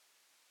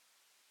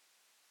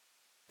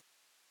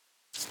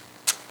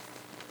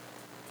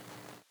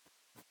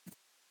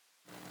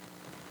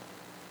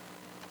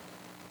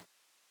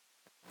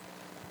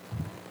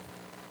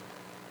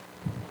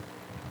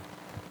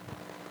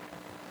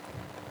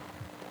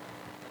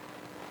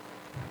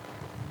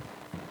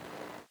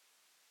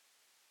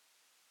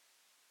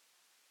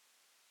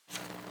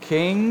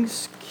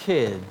King's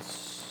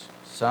kids,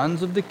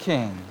 sons of the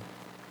King.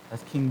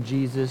 That's King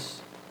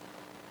Jesus.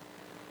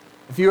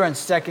 If you are in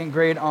second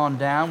grade on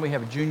down, we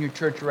have a junior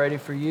church ready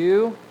for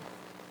you.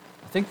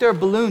 I think there are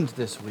balloons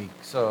this week,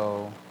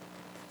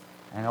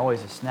 and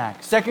always a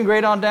snack. Second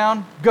grade on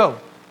down, go.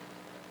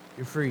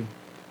 You're free.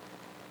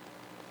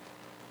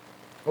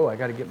 Oh, I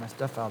got to get my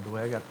stuff out of the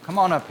way. Come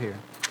on up here.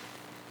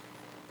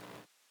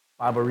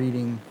 Bible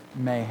reading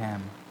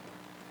mayhem.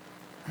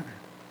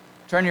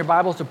 Turn your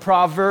Bibles to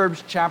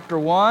Proverbs chapter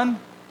 1.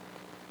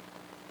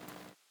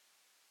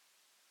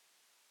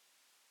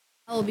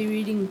 I will be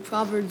reading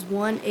Proverbs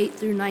 1, 8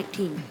 through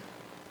 19.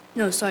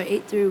 No, sorry,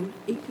 8 through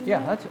 8.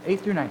 Yeah, that's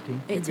 8 through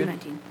 19. 8 through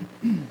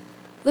 19.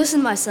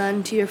 Listen, my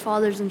son, to your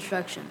father's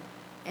instruction,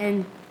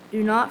 and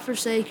do not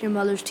forsake your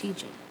mother's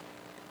teaching.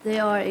 They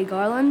are a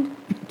garland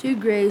to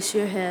grace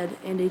your head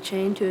and a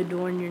chain to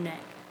adorn your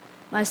neck.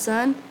 My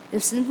son,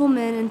 if sinful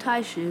men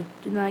entice you,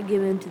 do not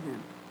give in to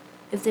them.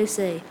 If they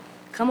say,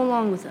 come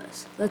along with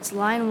us, let's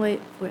lie in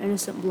wait for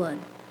innocent blood.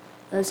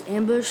 Let's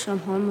ambush some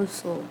harmless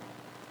soul.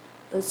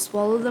 Let's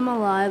swallow them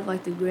alive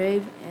like the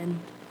grave and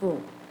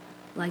whole,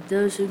 like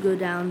those who go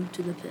down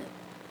to the pit.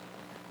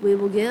 We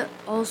will get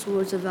all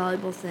sorts of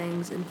valuable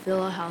things and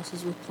fill our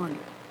houses with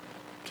plunder.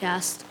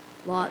 Cast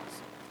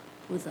lots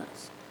with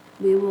us.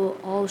 We will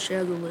all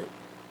share the loot.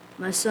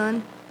 My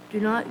son, do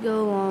not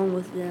go along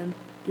with them.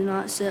 Do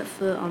not set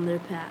foot on their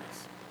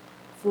paths.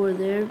 For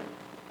their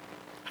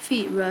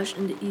feet rush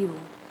into evil.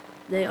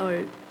 They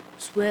are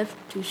swift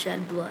to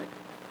shed blood.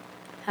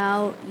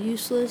 How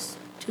useless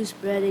to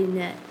spread a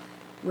net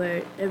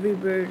where every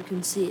bird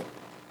can see it.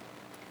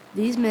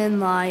 These men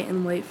lie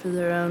in wait for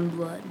their own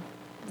blood.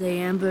 They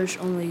ambush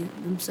only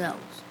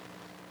themselves.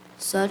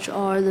 Such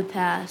are the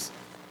paths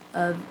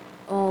of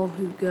all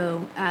who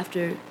go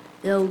after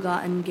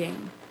ill-gotten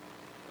gain.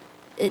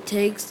 It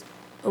takes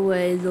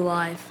away the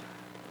life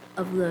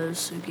of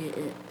those who get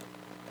it.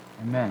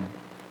 Amen.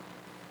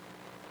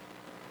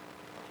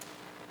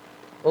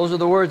 Those are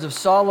the words of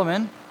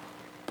Solomon.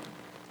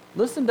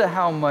 Listen to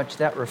how much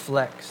that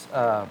reflects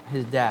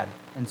his dad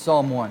in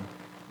Psalm 1.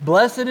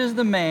 Blessed is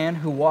the man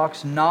who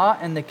walks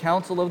not in the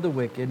counsel of the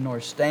wicked, nor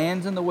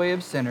stands in the way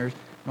of sinners,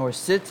 nor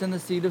sits in the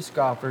seat of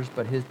scoffers,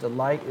 but his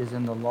delight is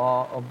in the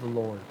law of the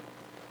Lord.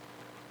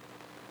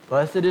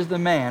 Blessed is the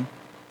man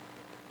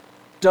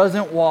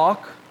doesn't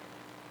walk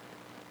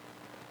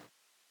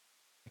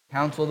in the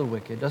counsel of the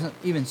wicked, doesn't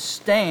even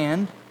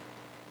stand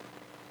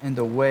in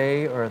the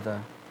way or the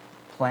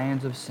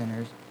plans of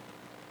sinners,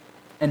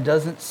 and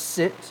doesn't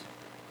sit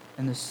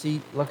in the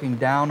seat looking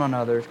down on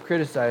others,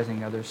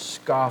 criticizing others,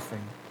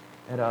 scoffing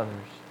at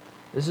others.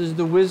 This is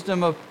the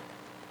wisdom of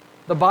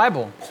the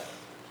Bible.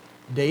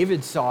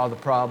 David saw the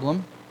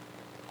problem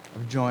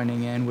of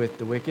joining in with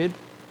the wicked,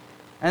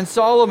 and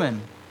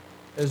Solomon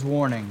is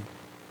warning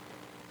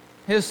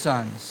his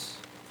sons,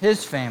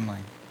 his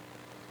family,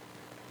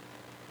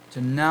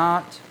 to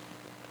not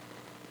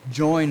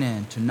join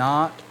in, to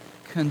not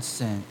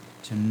consent,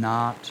 to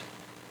not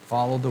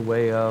follow the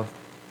way of,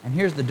 and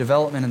here's the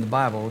development in the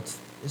Bible,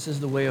 this is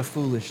the way of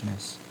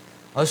foolishness.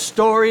 A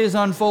story is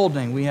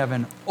unfolding. We have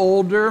an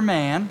older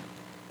man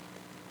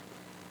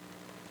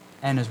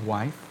and his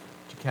wife.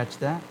 Did you catch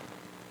that?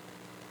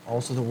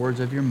 Also the words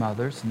of your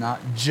mother. It's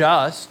not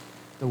just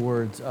the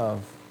words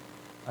of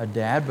a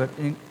dad, but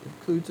it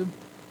includes a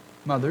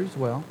mother as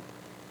well.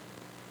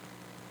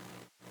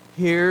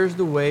 Here's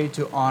the way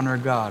to honor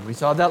God. We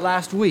saw that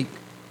last week,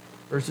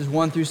 verses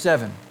 1 through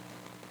 7.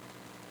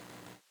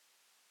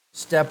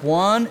 Step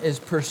 1 is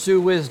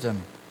pursue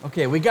wisdom.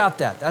 Okay, we got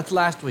that. That's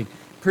last week.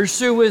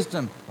 Pursue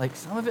wisdom. Like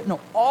some of it? No,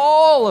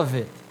 all of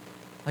it.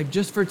 Like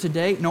just for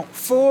today? No,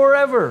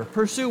 forever.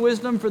 Pursue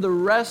wisdom for the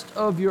rest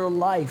of your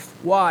life.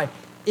 Why?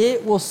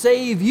 It will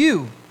save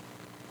you.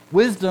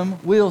 Wisdom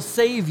will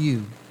save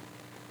you.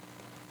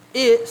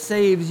 It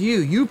saves you.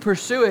 You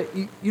pursue it.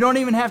 You don't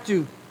even have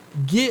to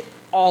get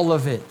all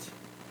of it.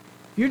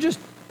 You're just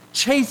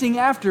chasing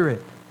after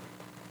it.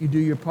 You do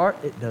your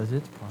part, it does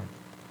its part.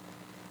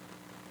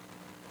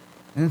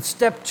 And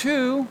step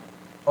 2,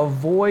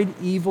 avoid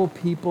evil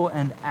people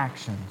and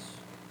actions.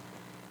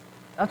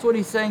 That's what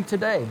he's saying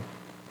today.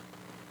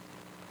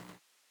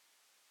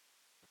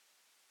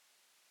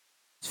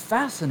 It's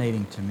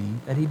fascinating to me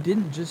that he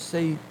didn't just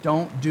say,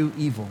 don't do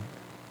evil.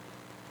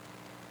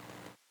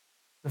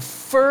 The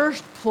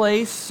first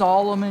place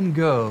Solomon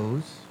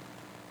goes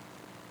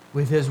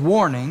with his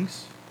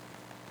warnings,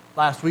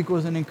 last week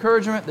was an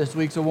encouragement, this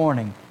week's a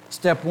warning.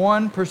 Step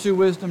 1, pursue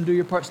wisdom, do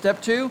your part.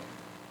 Step 2,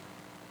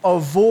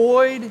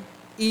 avoid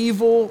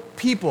evil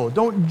people.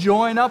 Don't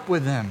join up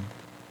with them.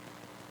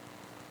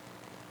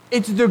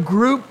 It's the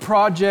group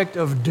project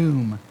of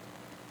doom.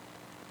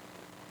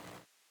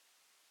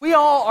 We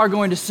all are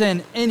going to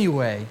sin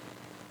anyway,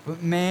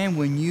 but man,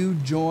 when you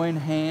join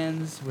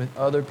hands with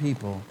other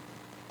people,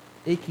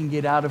 it can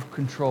get out of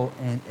control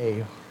in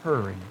a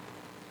hurry.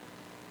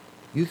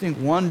 You think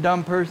one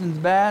dumb person's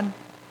bad?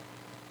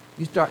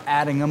 You start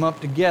adding them up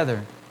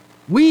together.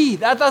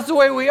 That's the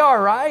way we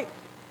are, right?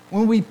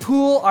 When we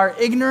pool our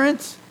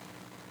ignorance,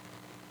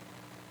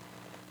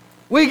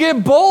 We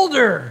get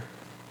bolder.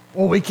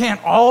 Well, we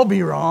can't all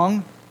be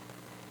wrong.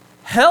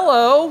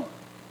 Hello.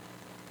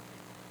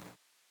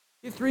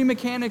 Get 3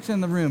 mechanics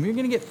in the room. You're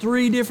going to get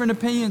 3 different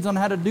opinions on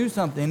how to do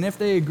something. And if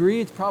they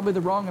agree, it's probably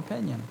the wrong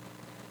opinion.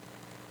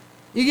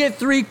 You get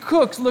 3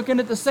 cooks looking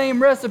at the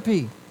same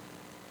recipe.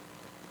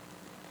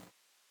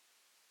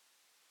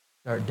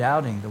 Start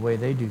doubting the way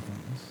they do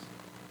things.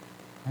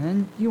 And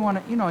then you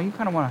want to, you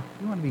kind of want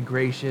to be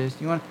gracious.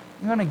 You want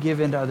to give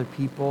in to other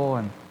people,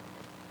 and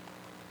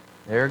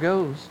there it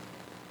goes.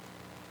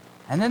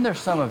 And then there's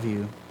some of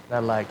you that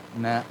are like,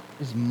 nah,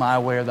 this is my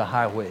way or the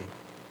highway,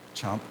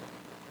 chump.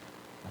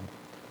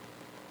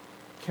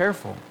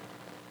 Careful,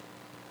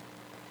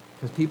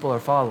 because people are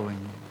following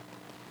you.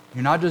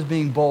 You're not just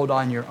being bold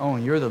on your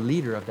own. You're the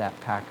leader of that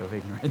pack of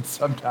ignorance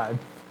sometimes.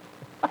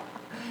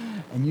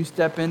 And you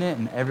step in it,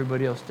 and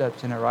everybody else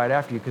steps in it right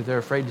after you because they're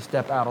afraid to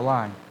step out of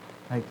line.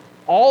 Like,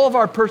 all of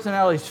our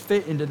personalities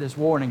fit into this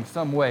warning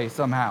some way,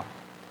 somehow.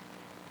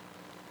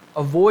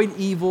 Avoid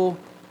evil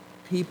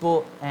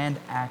people and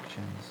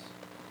actions.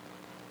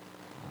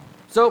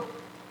 So,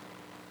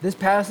 this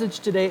passage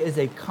today is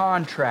a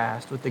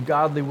contrast with the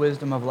godly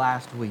wisdom of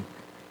last week.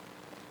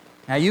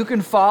 Now, you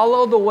can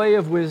follow the way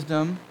of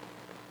wisdom.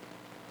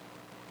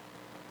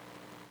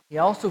 He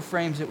also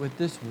frames it with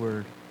this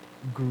word,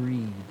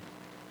 greed.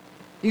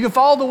 You can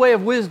follow the way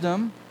of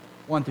wisdom,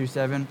 1 through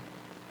 7,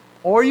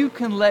 or you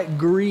can let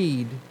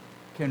greed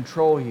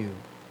control you.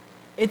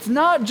 It's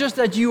not just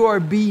that you are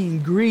being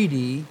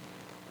greedy.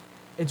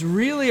 It's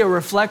really a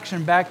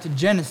reflection back to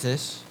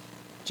Genesis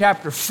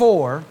chapter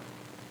 4,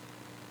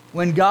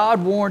 when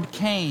God warned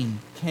Cain,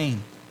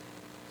 Cain,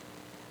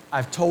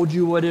 I've told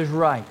you what is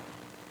right.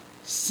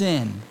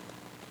 Sin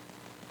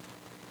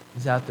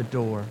is at the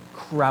door,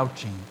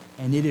 crouching,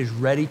 and it is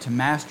ready to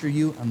master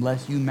you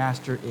unless you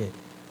master it.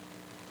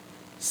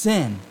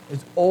 Sin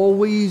is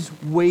always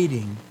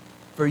waiting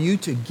for you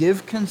to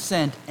give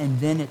consent, and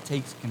then it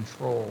takes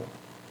control.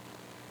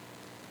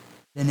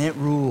 Then it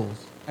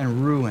rules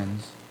and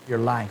ruins your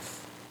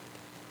life.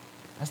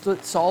 That's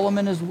what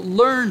Solomon has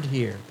learned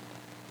here.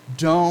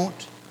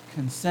 Don't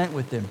consent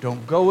with them.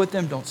 Don't go with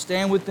them. Don't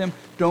stand with them.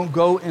 Don't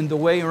go in the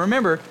way. And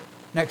remember,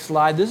 next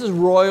slide, this is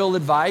royal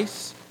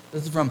advice.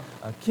 This is from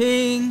a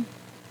king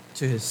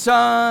to his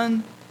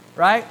son,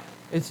 right?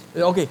 It's,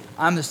 okay,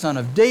 I'm the son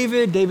of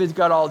David. David's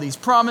got all these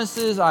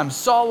promises. I'm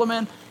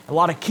Solomon. A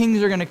lot of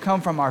kings are going to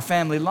come from our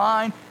family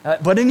line.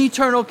 But an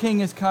eternal king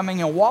is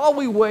coming. And while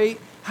we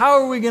wait,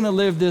 how are we going to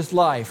live this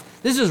life?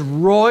 This is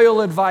royal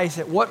advice.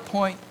 At which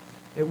point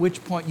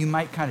you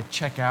might kind of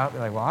check out.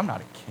 You're like, well, I'm not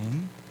a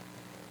king.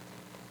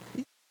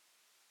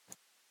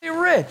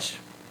 You're rich.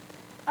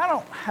 I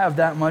don't have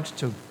that much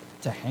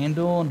to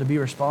handle and to be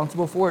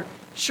responsible for it.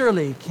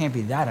 Surely it can't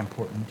be that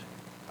important.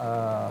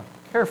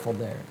 Careful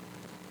there.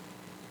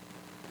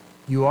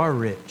 You are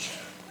rich.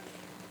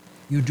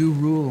 You do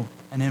rule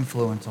and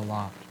influence a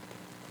lot.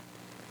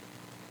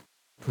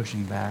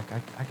 Pushing back.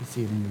 I can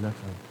see it in your look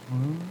like,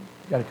 you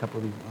got a couple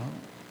of these.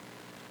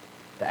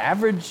 The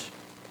average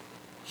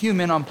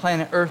human on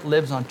planet Earth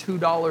lives on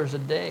 $2 a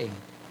day.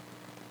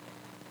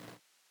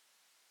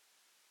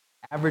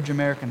 Average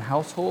American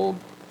household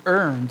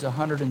earns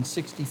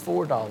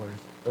 $164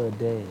 a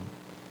day.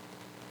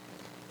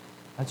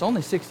 That's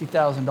only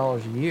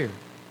 $60,000 a year.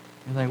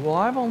 You're like,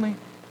 well,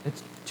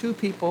 it's 2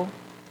 people.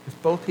 If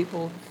both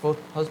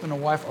husband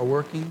and wife are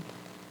working,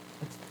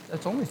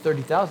 that's only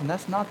 $30,000.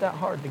 That's not that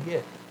hard to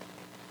get.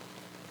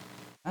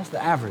 That's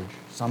the average.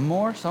 Some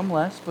more, some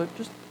less, but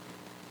just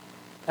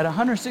at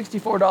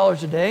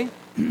 $164 a day,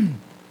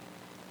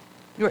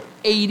 you're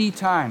 80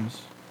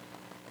 times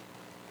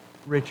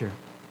richer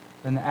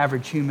than the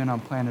average human on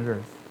planet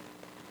Earth.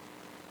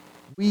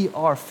 We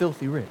are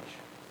filthy rich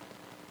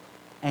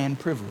and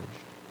privileged.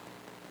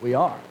 We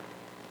are.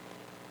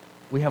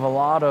 We have a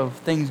lot of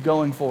things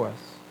going for us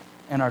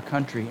in our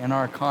country, in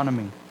our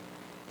economy,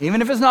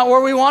 even if it's not where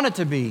we want it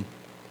to be.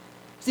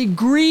 See,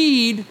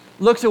 greed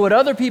looks at what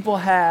other people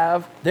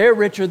have. They're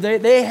richer,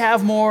 they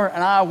have more,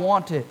 and I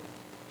want it.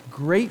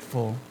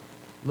 Grateful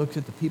looks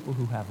at the people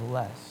who have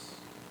less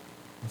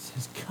and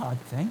says, God,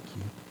 thank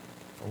you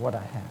for what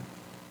I have.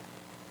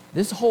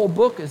 This whole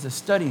book is a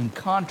study in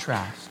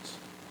contrasts.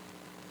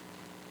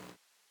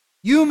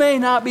 You may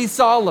not be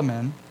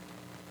Solomon,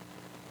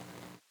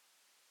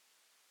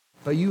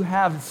 but you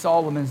have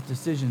Solomon's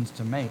decisions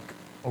to make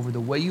over the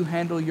way you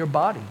handle your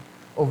body,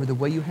 over the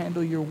way you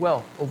handle your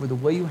wealth, over the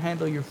way you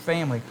handle your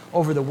family,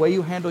 over the way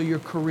you handle your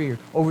career,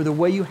 over the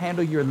way you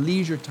handle your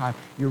leisure time,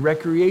 your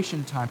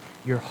recreation time,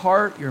 your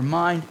heart, your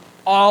mind,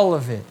 all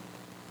of it.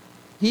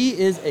 He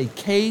is a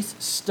case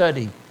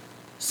study,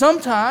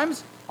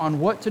 sometimes on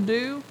what to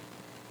do,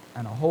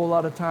 and a whole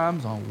lot of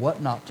times on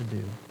what not to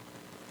do.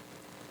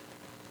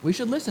 We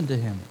should listen to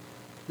him.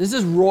 This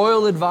is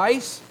royal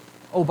advice.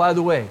 Oh, by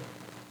the way,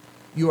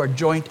 you are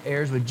joint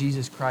heirs with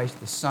Jesus Christ,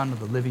 the Son of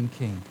the living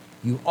King.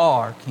 You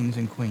are kings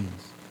and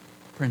queens,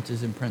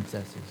 princes and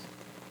princesses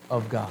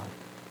of God.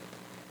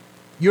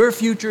 Your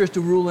future is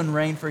to rule and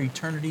reign for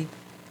eternity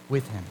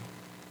with him.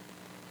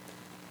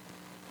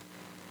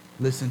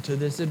 Listen to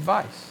this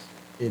advice.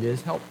 It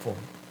is helpful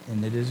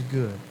and it is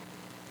good.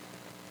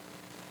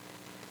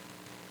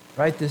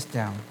 Write this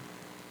down.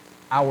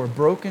 Our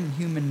broken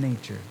human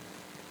nature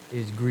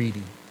is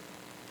greedy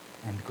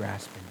and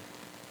grasping.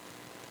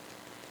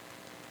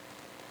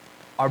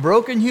 Our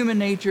broken human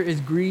nature is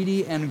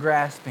greedy and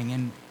grasping.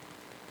 And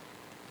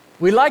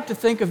we like to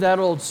think of that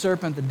old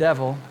serpent, the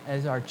devil,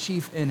 as our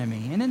chief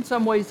enemy. And in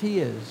some ways he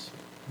is.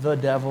 The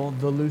devil,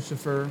 the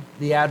Lucifer,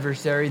 the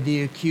adversary,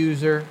 the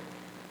accuser.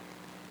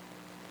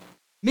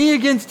 Me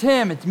against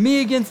him. It's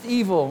me against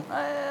evil.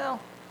 Well,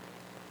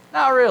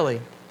 not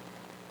really.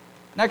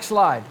 Next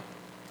slide.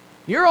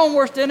 Your own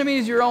worst enemy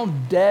is your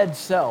own dead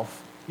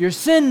self. Your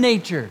sin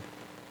nature.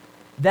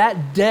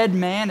 That dead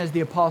man, as the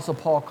Apostle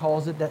Paul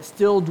calls it, that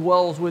still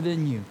dwells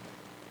within you.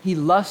 He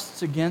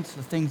lusts against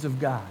the things of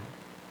God.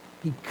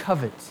 He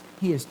covets.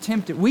 He is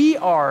tempted. We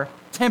are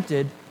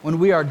tempted when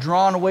we are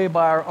drawn away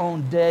by our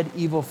own dead,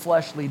 evil,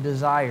 fleshly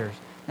desires.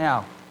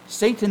 Now,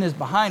 Satan is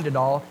behind it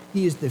all.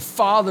 He is the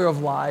father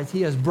of lies.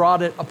 He has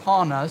brought it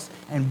upon us,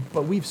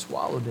 but we've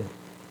swallowed it.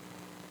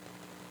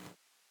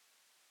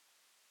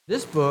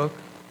 This book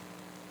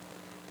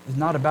is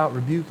not about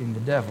rebuking the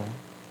devil.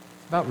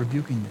 It's about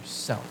rebuking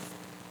yourself.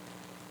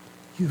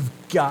 You've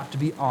got to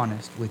be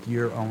honest with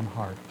your own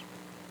heart.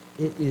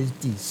 It is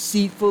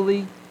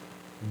deceitfully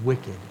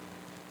wicked.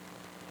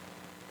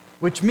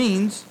 Which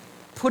means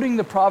putting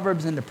the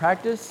Proverbs into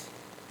practice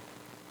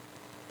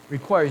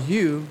requires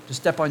you to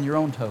step on your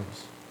own toes.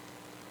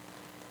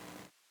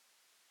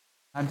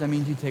 Sometimes that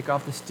means you take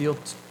off the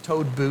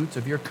steel-toed boots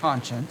of your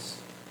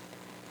conscience.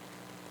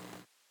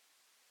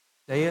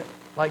 Say it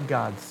like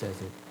God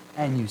says it.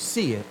 And you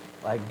see it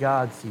like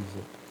God sees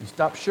it. You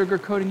stop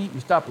sugarcoating it. You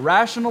stop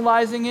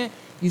rationalizing it.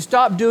 You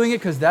stop doing it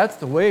because that's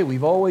the way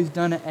we've always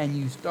done it. And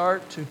you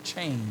start to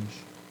change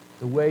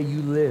the way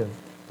you live,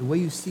 the way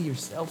you see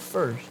yourself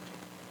first.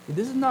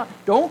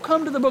 Don't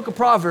come to the book of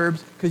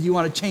Proverbs because you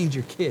want to change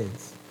your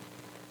kids.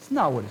 It's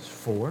not what it's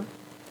for.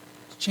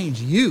 It's change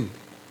you.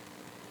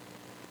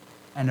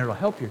 And it'll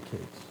help your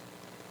kids.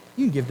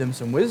 You can give them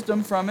some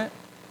wisdom from it,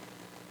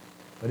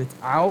 but it's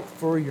out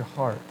for your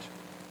heart.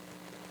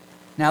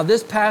 Now,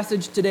 this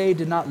passage today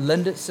did not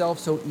lend itself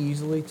so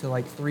easily to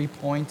like 3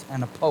 points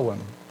and a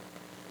poem.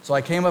 So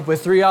I came up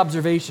with 3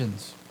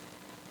 observations.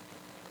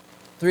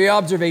 3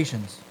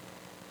 observations.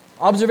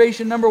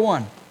 Observation number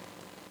 1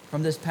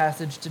 from this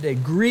passage today.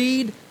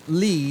 Greed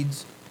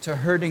leads to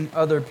hurting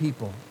other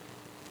people.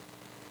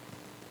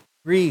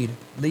 Greed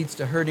leads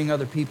to hurting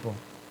other people.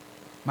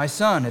 My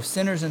son, if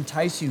sinners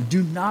entice you,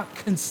 do not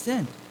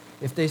consent.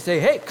 If they say,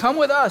 hey, come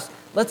with us,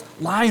 let's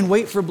lie in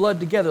wait for blood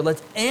together.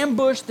 Let's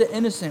ambush the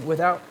innocent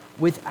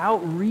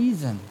without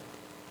reason.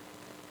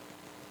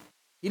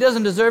 He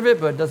doesn't deserve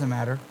it, but it doesn't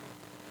matter.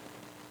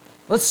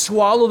 Let's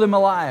swallow them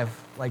alive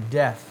like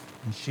death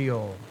and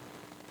Sheol.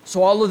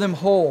 Swallow them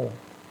whole.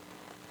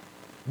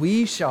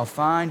 We shall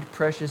find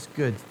precious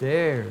goods.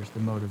 There's the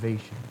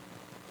motivation.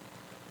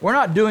 We're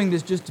not doing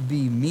this just to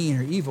be mean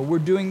or evil. We're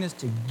doing this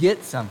to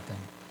get something.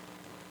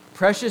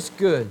 Precious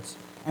goods.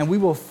 And we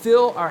will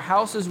fill our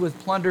houses with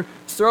plunder.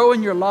 Throw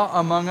in your lot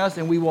among us,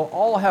 and we will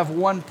all have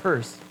one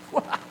purse.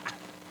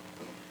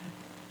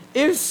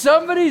 If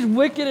somebody's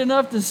wicked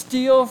enough to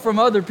steal from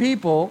other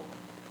people,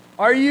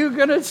 are you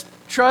going to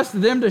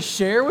trust them to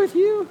share with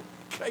you?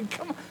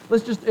 Come on.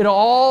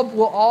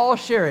 We'll all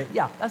share it.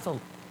 Yeah,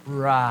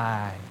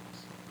 right.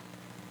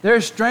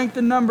 There's strength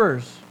in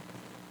numbers,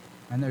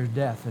 and there's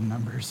death in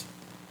numbers.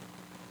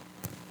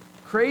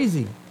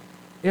 Crazy.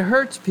 It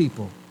hurts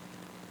people.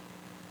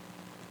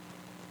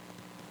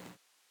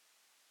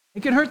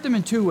 It can hurt them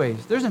in 2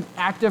 ways. There's an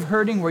active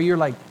hurting where you're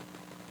like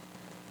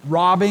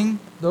robbing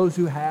those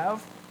who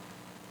have.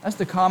 That's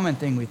the common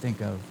thing we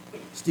think of.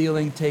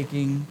 Stealing,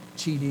 taking,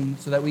 cheating,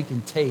 so that we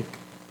can take.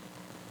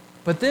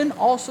 But then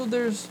also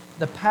there's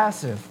the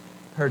passive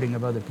hurting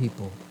of other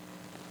people,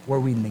 where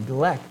we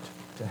neglect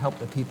to help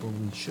the people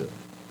we should.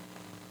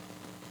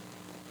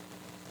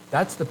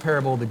 That's the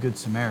parable of the Good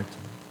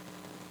Samaritan.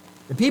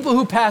 The people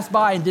who passed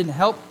by and didn't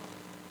help,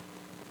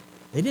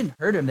 they didn't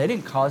hurt him, they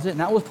didn't cause it, and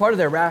that was part of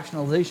their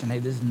rationalization. Hey,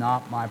 this is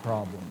not my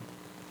problem.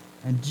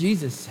 And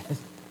Jesus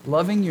says,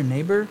 loving your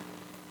neighbor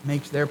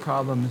makes their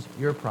problems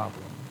your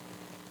problem.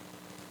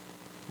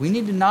 We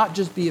need to not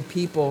just be a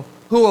people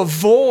who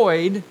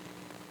avoid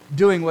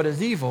doing what is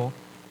evil.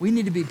 We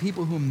need to be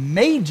people who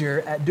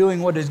major at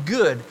doing what is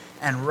good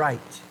and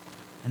right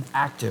and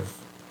active,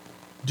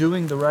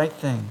 doing the right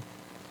thing.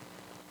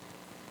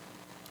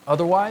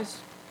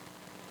 Otherwise,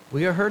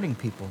 we are hurting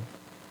people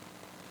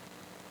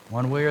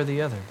one way or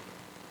the other.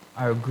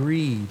 Our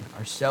greed,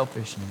 our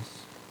selfishness,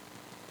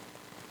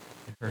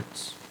 it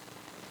hurts.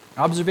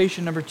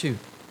 Observation number 2.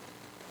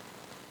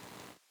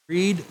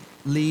 Greed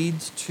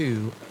leads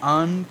to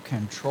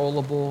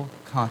uncontrollable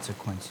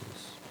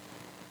consequences.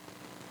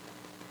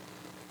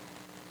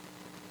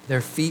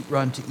 Their feet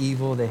run to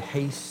evil, they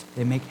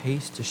make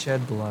haste to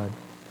shed blood.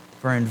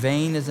 For in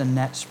vain is a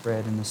net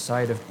spread in the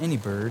sight of any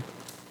bird.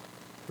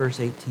 Verse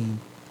 18.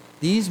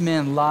 These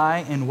men lie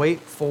in wait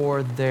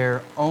for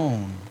their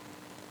own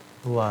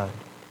blood.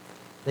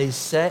 They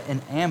set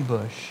an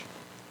ambush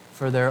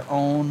for their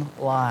own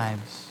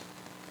lives.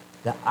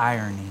 The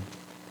irony.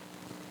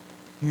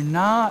 You're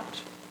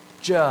not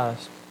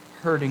just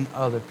hurting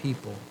other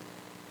people,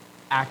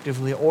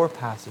 actively or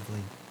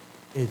passively.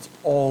 It's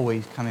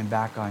always coming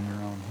back on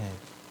your own head.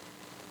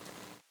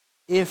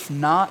 If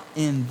not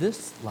in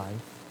this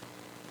life,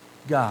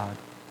 God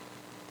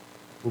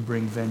will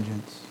bring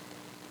vengeance.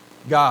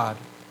 God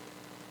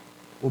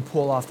will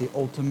pull off the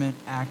ultimate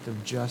act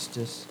of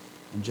justice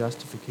and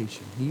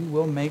justification. He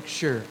will make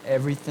sure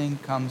everything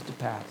comes to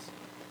pass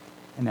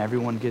and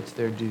everyone gets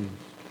their dues,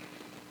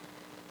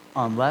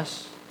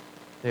 unless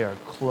they are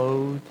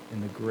clothed in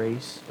the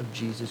grace of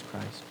Jesus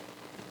Christ.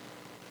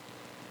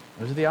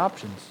 Those are the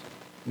options.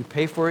 You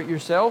pay for it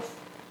yourself,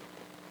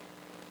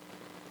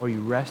 or you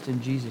rest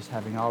in Jesus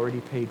having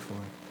already paid for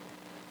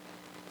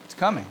it. It's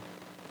coming.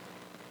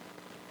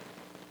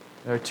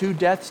 There are two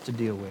deaths to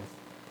deal with.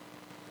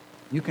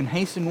 You can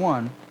hasten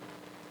one,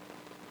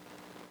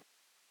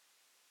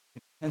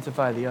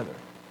 intensify the other.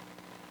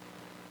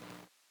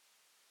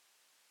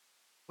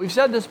 We've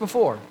said this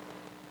before.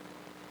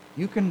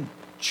 You can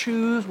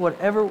choose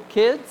whatever,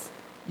 kids,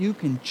 you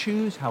can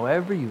choose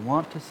however you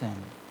want to sin.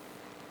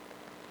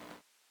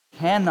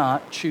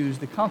 Cannot choose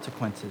the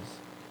consequences.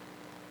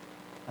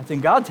 That's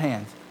in God's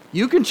hands.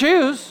 You can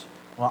choose,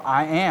 well,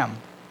 I am,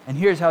 and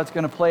here's how it's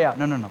going to play out.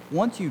 No.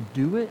 Once you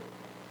do it,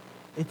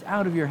 it's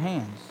out of your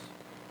hands.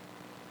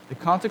 The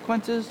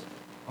consequences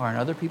are in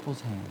other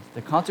people's hands.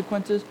 The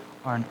consequences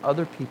are in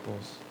other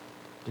people's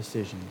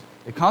decisions.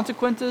 The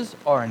consequences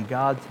are in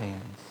God's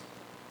hands.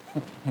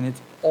 And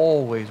it's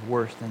always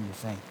worse than you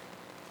think.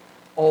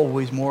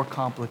 Always more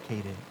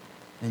complicated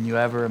than you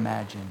ever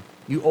imagined.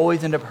 You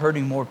always end up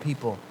hurting more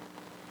people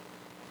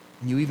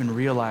than you even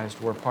realized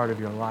were part of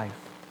your life.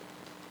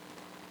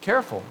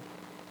 Careful.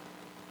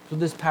 So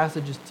this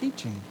passage is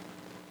teaching.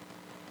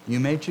 You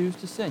may choose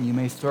to sin. You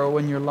may throw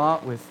in your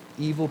lot with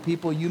evil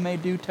people. You may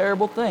do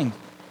terrible things.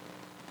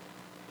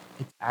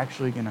 It's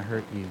actually going to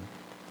hurt you.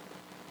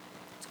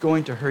 It's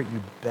going to hurt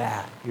you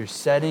bad. You're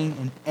setting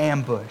an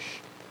ambush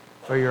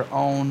for your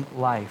own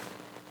life.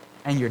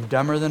 And you're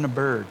dumber than a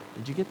bird.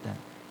 Did you get that?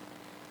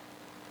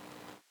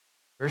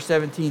 Verse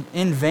 17,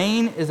 in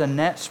vain is a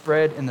net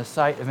spread in the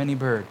sight of any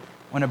bird.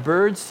 When a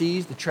bird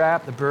sees the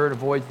trap, the bird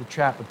avoids the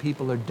trap, but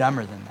people are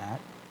dumber than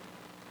that.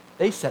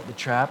 They set the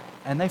trap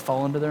and they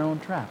fall into their own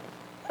trap.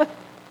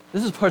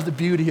 This is part of the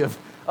beauty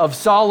of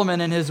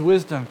Solomon and his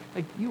wisdom.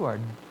 Like,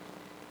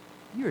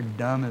 you're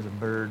dumb as a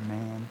bird,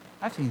 man.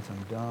 I've seen some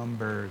dumb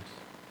birds.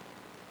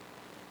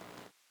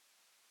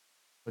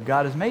 But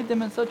God has made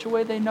them in such a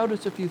way they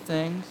notice a few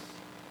things.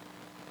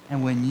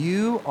 And when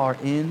you are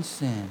in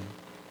sin,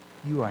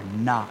 you are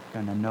not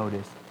going to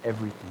notice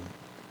everything.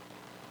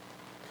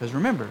 Because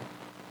remember,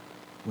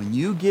 when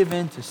you give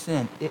in to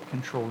sin, it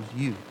controls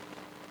you.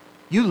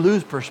 You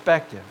lose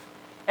perspective.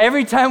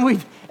 Every time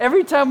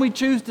we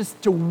choose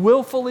to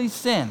willfully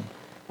sin,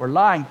 we're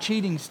lying,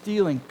 cheating,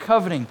 stealing,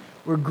 coveting,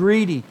 we're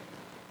greedy.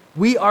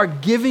 We are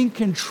giving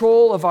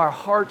control of our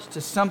hearts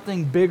to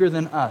something bigger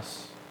than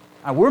us.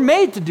 Now, we're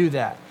made to do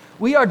that.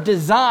 We are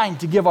designed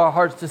to give our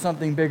hearts to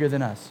something bigger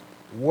than us.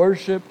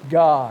 Worship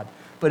God.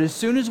 But as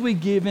soon as we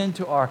give in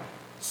to our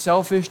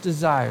selfish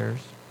desires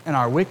and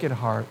our wicked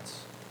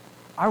heart's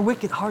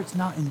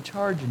not in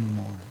charge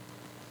anymore.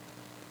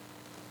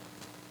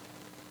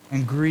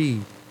 And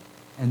greed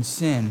and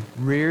sin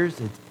rears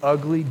its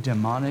ugly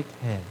demonic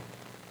head.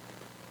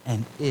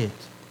 And it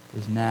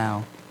is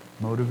now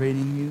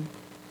motivating you,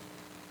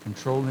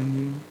 controlling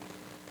you,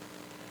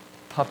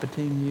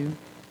 puppeting you,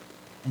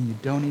 and you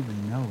don't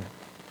even know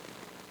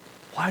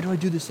it. Why do I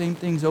do the same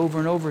things over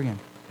and over again?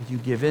 Because you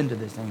give in to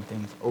the same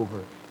things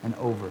over and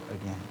over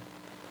again.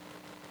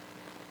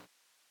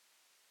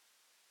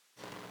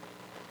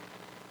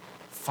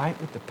 Fight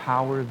with the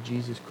power of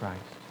Jesus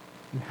Christ.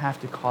 You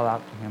have to call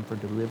out to Him for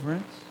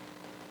deliverance,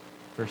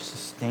 for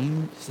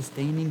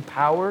sustaining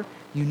power.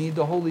 You need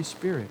the Holy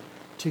Spirit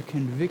to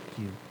convict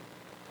you.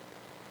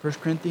 1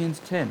 Corinthians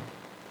 10.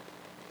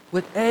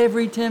 With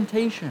every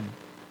temptation,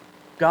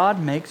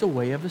 God makes a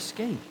way of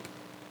escape.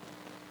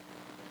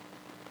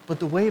 But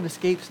the way of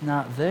escape's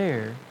not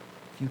there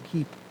if you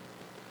keep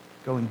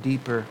going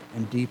deeper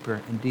and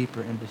deeper and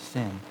deeper into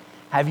sin.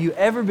 Have you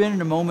ever been in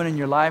a moment in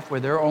your life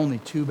where there are only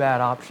two bad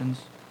options?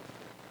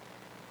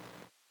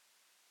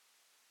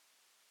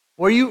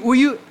 Where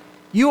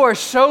you are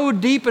so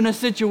deep in a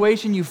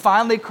situation you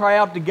finally cry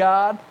out to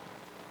God,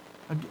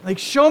 like,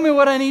 show me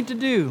what I need to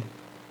do.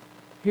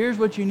 Here's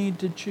what you need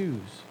to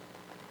choose.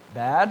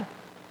 Bad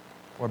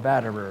or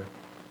badderer.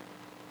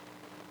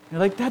 You're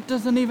like, that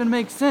doesn't even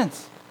make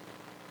sense.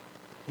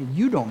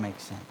 You don't make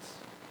sense.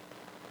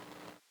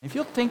 If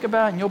you'll think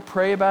about it and you'll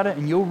pray about it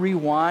and you'll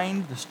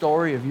rewind the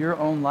story of your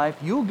own life,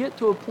 you'll get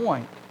to a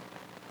point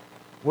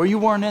where you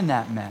weren't in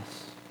that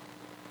mess.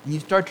 And you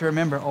start to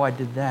remember, oh, I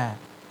did that.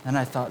 Then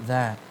I thought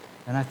that.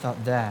 Then I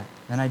thought that.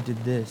 Then I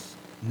did this.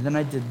 And then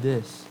I did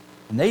this.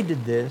 And they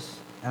did this.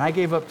 And I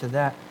gave up to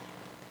that.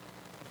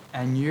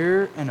 And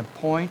you're in a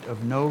point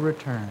of no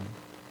return.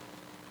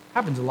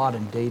 Happens a lot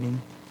in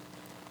dating.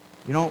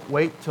 You don't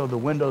wait till the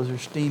windows are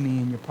steamy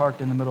and you're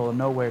parked in the middle of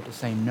nowhere to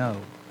say no.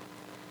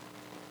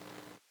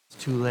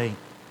 It's too late.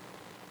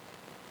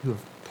 You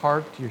have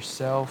parked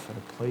yourself at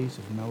a place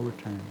of no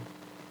return.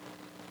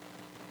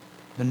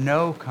 The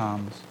no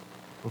comes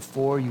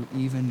before you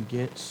even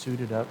get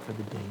suited up for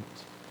the date.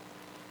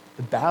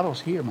 The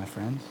battle's here, my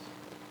friends.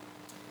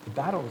 The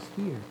battle is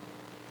here.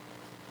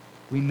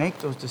 We make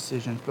those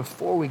decisions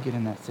before we get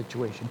in that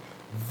situation.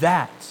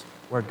 That's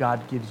where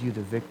God gives you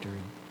the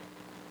victory.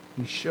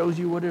 He shows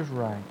you what is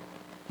right.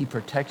 He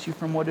protects you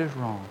from what is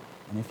wrong.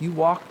 And if you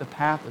walk the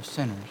path of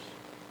sinners,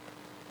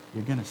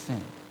 you're going to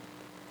sin.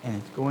 And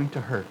it's going to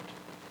hurt.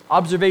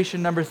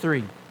 Observation number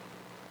 3.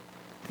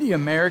 The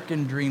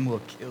American dream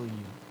will kill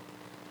you.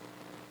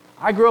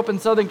 I grew up in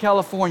Southern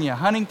California,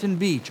 Huntington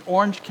Beach,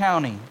 Orange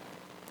County,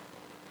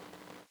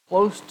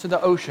 close to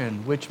the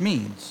ocean, which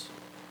means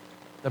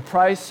the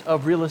price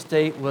of real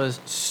estate was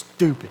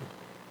stupid.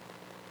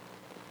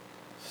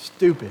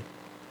 Stupid.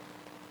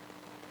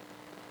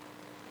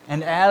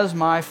 And as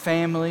my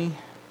family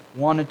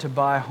wanted to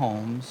buy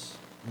homes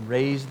and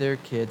raise their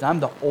kids, I'm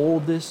the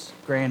oldest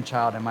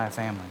grandchild in my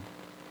family.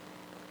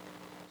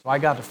 So I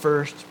got the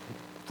first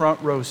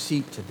front row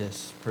seat to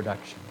this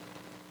production.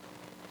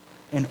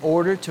 In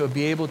order to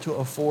be able to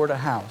afford a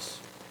house,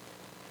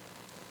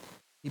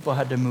 people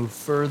had to move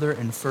further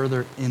and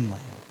further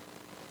inland.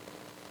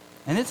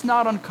 And it's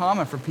not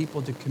uncommon for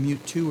people to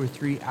commute 2 or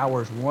 3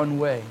 hours one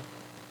way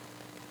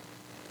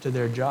to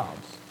their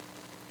jobs.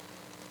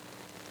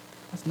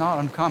 That's not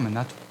uncommon.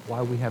 That's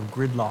why we have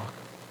gridlock.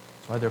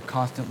 That's why they're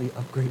constantly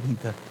upgrading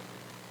the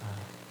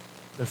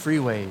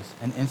freeways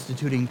and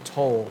instituting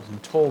tolls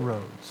and toll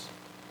roads.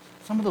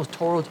 Some of those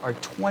toll roads are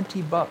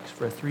 $20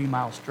 for a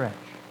 3-mile stretch.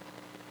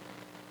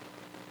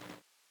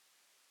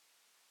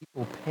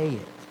 People pay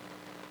it,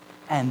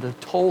 and the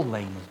toll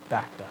lane is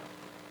backed up.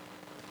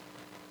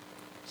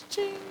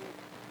 Ching.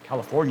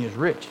 California is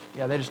rich.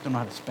 Yeah, they just don't know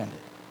how to spend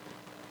it.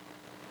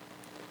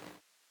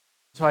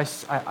 So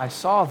I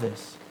saw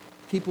this.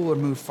 People would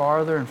move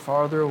farther and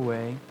farther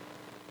away.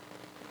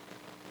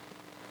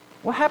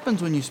 What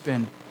happens when you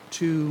spend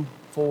 2,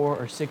 4,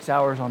 or 6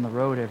 hours on the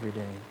road every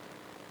day?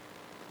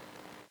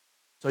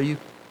 So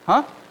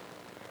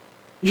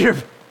your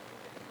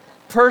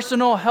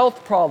personal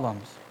health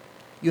problems.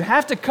 You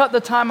have to cut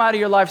the time out of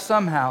your life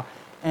somehow,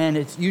 and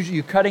it's usually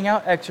you're cutting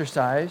out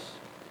exercise,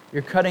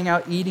 you're cutting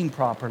out eating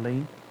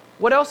properly.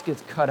 What else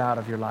gets cut out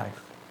of your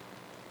life?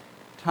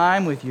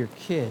 Time with your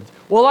kids.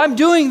 Well, I'm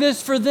doing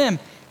this for them.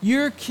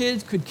 Your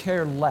kids could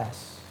care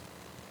less.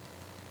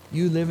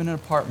 You live in an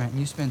apartment and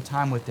you spend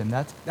time with them.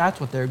 That's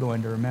what they're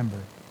going to remember.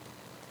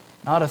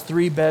 Not a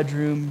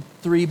 3-bedroom,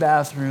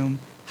 3-bathroom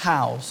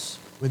house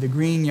with a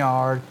green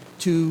yard,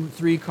 2,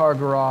 3-car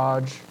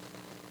garage.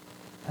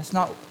 That's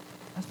not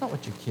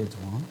what your kids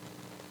want.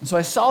 And so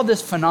I saw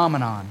this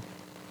phenomenon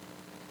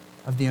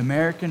of the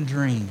American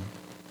dream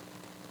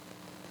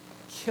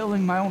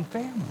killing my own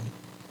family.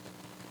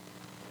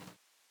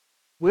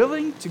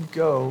 Willing to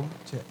go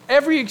to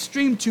every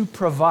extreme to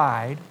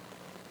provide,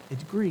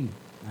 it's greed,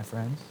 my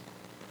friends.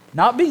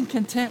 Not being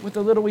content with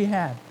the little we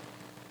have.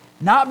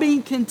 Not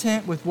being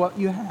content with what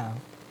you have.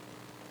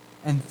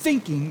 And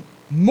thinking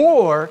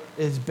more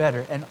is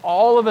better. And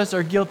all of us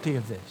are guilty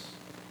of this.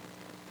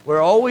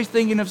 We're always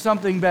thinking of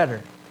something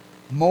better.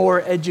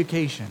 More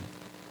education.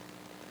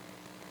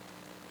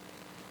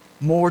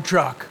 More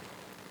truck.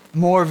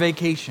 More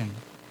vacation.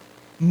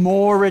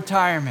 More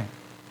retirement.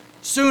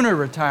 Sooner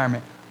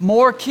retirement.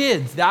 More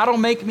kids. That'll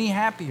make me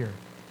happier.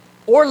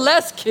 Or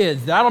less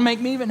kids. That'll make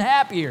me even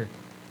happier.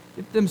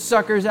 Get them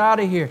suckers out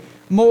of here.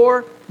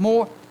 More.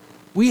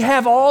 We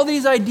have all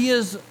these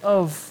ideas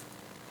of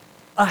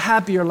a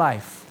happier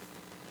life.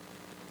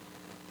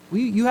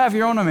 You have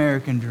your own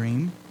American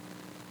dream.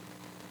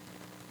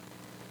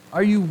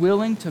 Are you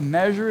willing to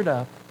measure it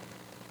up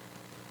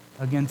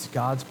against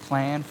God's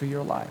plan for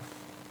your life?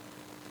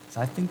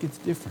 So I think it's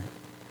different.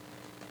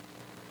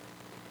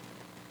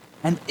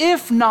 And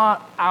if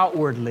not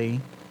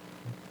outwardly,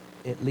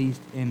 at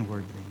least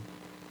inwardly.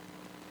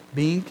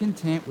 Being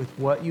content with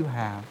what you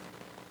have.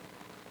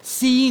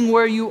 Seeing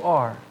where you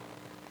are.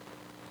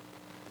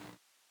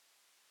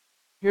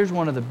 Here's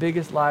one of the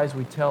biggest lies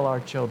we tell our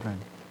children.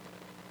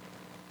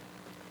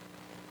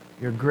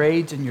 Your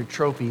grades and your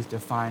trophies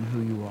define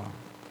who you are.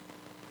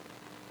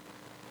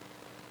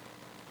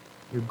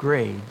 Your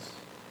grades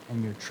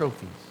and your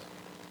trophies,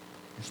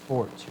 your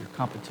sports, your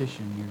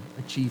competition, your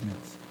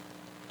achievements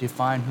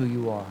define who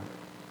you are.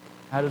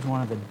 That is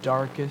one of the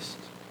darkest,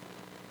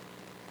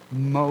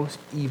 most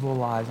evil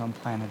lies on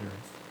planet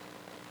Earth.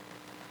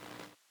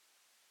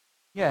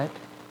 Yet,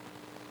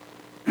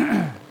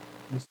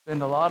 we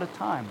spend a lot of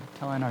time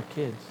telling our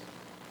kids,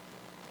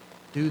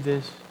 do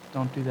this,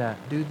 don't do that.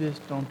 Do this,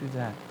 don't do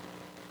that.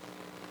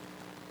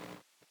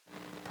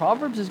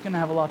 Proverbs is going to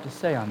have a lot to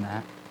say on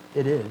that.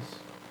 It is.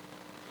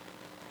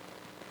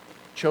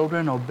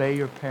 Children, obey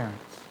your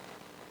parents.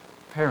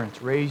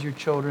 Parents, raise your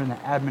children in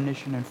the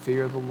admonition and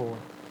fear of the Lord.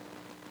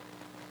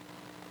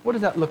 What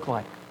does that look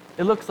like?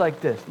 It looks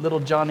like this. Little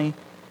Johnny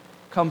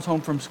comes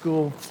home from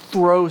school,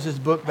 throws his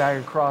book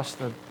bag across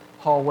the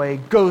hallway,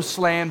 goes,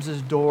 slams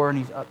his door, and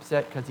he's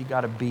upset because he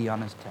got a B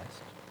on his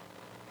test.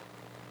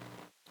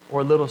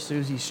 Or little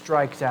Susie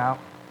strikes out,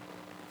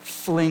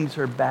 flings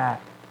her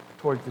bat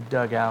towards the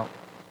dugout,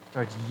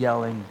 starts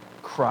yelling,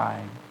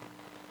 crying.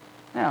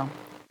 Now,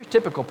 here's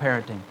typical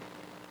parenting.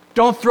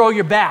 Don't throw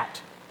your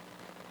bat.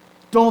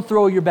 Don't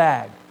throw your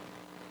bag.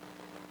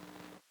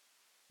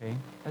 Okay,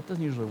 that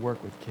doesn't usually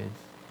work with kids.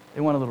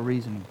 They want a little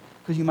reasoning.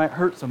 Because you might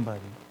hurt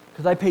somebody.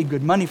 Because I paid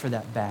good money for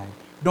that bag.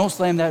 Don't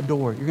slam that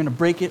door. You're going to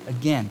break it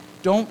again.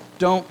 Don't.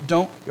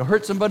 You'll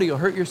hurt somebody. You'll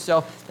hurt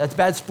yourself. That's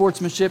bad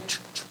sportsmanship.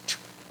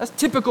 That's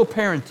typical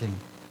parenting.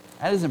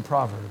 That isn't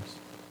Proverbs.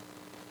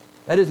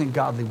 That isn't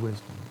godly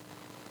wisdom.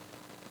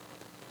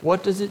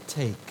 What does it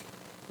take?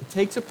 It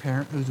takes a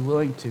parent who's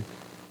willing to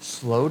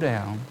slow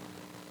down.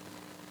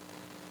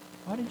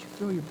 Why did you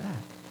throw your bat?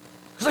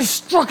 Because I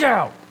struck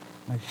out.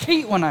 I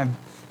hate when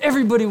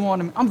everybody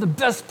wanted me. I'm the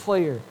best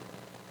player.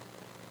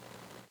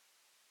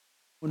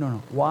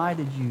 No. Why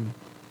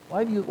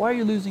are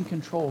you losing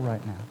control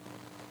right now?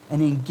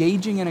 And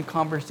engaging in a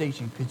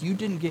conversation because you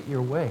didn't get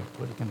your way,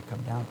 what it's going to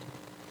come down to.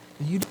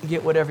 Because you didn't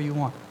get whatever you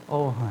want.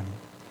 Oh, honey,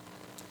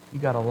 you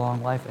got a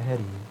long life ahead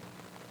of you.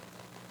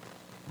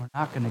 We're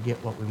not going to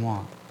get what we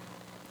want.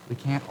 We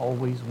can't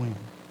always win.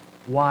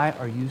 Why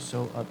are you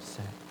so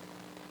upset?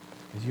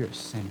 Because you're a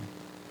sinner.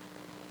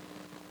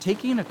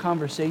 Taking a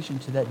conversation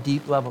to that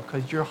deep level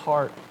because your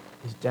heart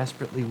is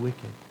desperately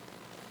wicked.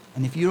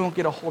 And if you don't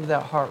get a hold of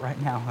that heart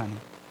right now, honey,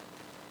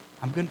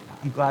 I'm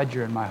glad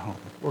you're in my home.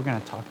 We're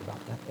going to talk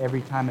about that. Every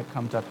time it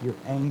comes up, your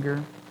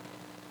anger,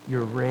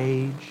 your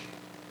rage,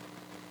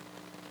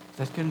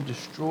 that's going to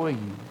destroy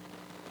you.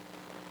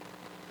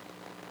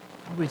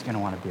 Nobody's going to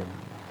want to be around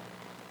that.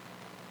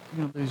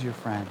 You're going to lose your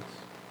friends.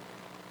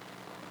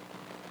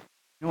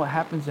 You know what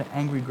happens to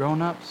angry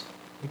grown-ups?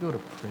 They go to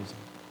prison.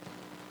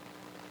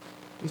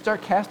 You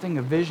start casting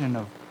a vision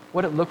of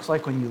what it looks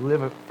like when you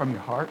live from your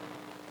heart.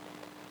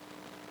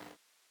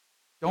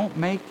 Don't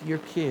make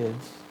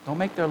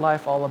their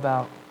life all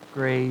about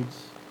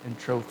grades and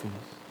trophies.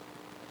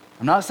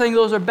 I'm not saying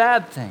those are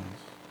bad things.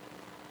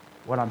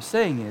 What I'm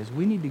saying is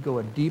we need to go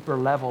a deeper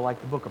level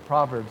like the book of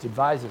Proverbs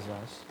advises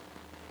us.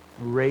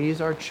 Raise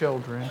our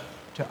children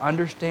to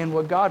understand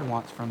what God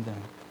wants from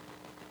them.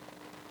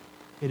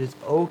 It is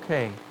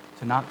okay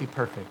to not be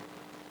perfect.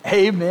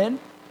 Amen.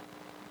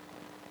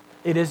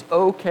 It is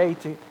okay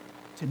to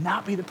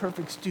not be the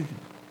perfect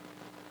student.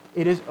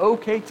 It is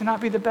okay to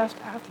not be the best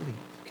athlete.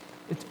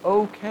 It's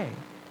okay.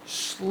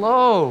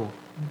 Slow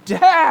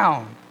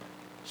down.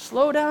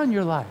 Slow down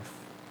your life.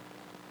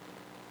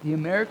 The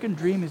American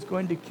dream is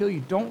going to kill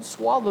you. Don't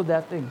swallow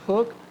that thing.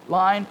 Hook,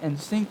 line, and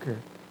sinker.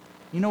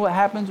 You know what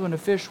happens when a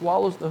fish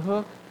swallows the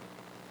hook?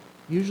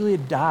 Usually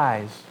it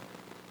dies.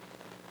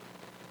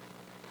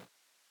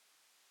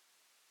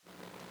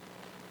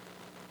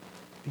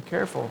 Be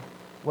careful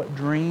what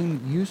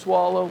dream you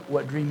swallow,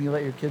 what dream you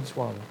let your kids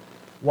swallow.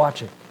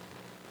 Watch it.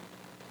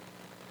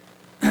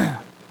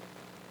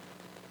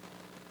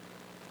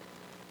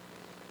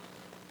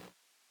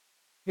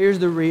 Here's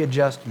the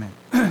readjustment.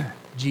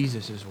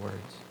 Jesus'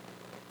 words.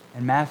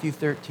 In Matthew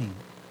 13.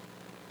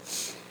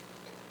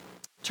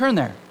 Turn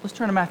there. Let's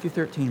turn to Matthew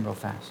 13 real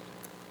fast.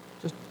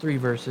 Just 3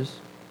 verses.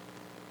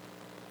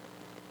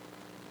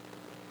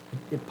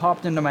 It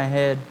popped into my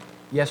head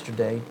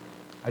yesterday.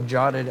 I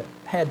jotted it.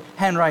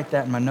 Handwrite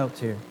that in my notes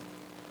here.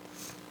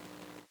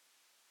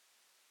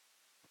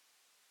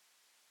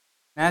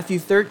 Matthew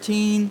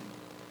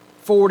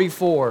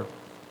 13:44.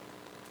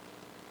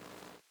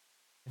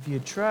 If you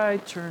try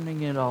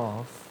turning it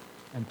off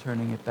and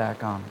turning it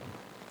back on.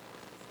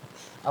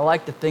 I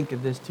like to think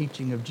of this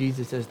teaching of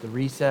Jesus as the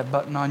reset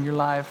button on your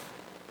life.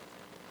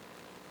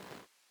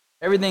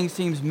 Everything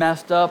seems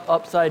messed up,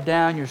 upside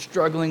down. You're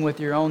struggling with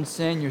your own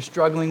sin. You're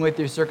struggling with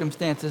your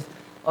circumstances.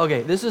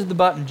 Okay, this is the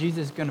button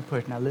Jesus is going to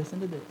push. Now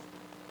listen to this.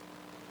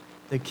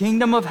 The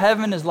kingdom of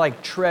heaven is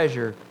like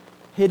treasure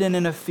hidden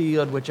in a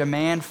field which a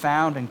man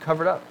found and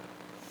covered up.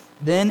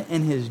 Then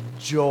in his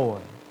joy,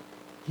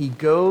 he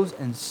goes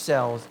and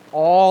sells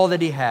all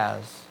that he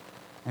has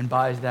and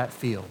buys that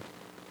field.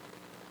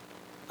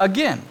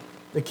 Again,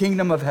 the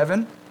kingdom of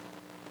heaven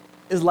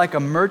is like a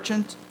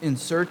merchant in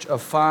search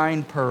of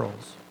fine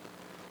pearls,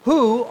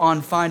 who,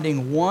 on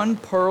finding one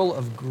pearl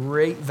of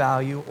great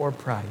value or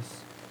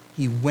price,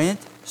 he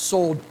went,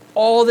 sold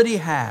all that he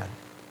had,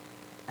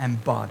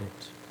 and bought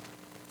it.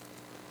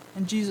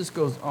 And Jesus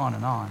goes on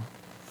and on.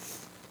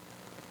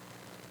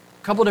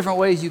 A couple different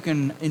ways you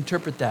can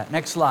interpret that.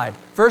 Next slide.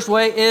 First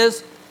way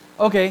is,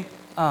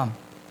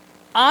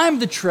 I'm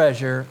the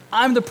treasure,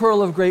 I'm the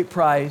pearl of great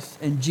price,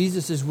 and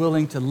Jesus is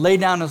willing to lay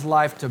down his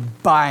life to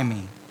buy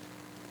me.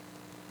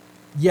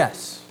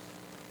 Yes,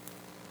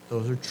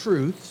 those are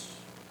truths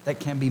that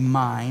can be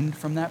mined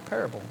from that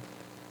parable.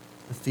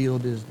 The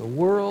field is the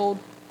world,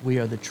 we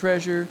are the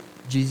treasure,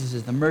 Jesus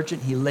is the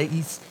merchant,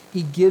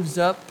 he gives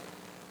up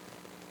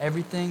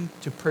everything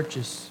to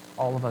purchase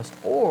all of us,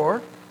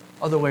 or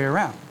other way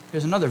around.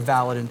 Here's another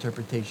valid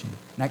interpretation.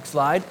 Next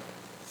slide.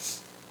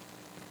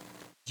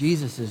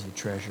 Jesus is a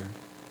treasure,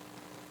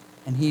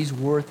 and he's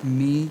worth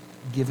me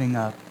giving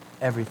up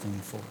everything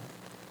for.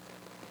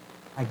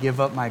 I give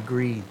up my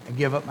greed. I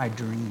give up my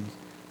dreams.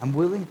 I'm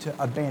willing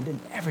to abandon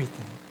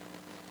everything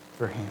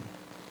for him.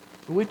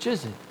 But which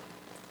is it?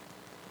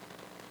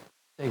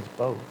 It's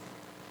both.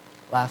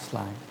 Last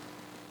slide.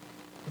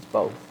 It's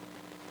both.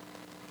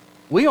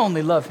 We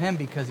only love him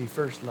because he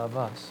first loved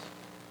us.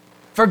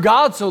 For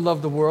God so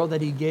loved the world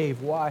that he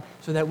gave. Why?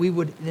 So that we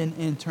would then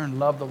in turn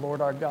love the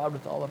Lord our God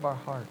with all of our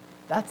heart.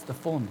 That's the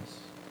fullness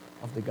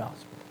of the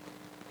gospel.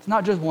 It's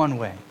not just one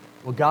way.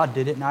 Well, God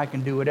did it and I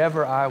can do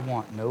whatever I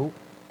want. Nope.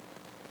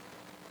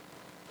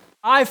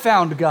 I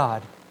found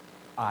God.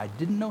 I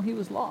didn't know he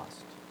was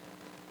lost.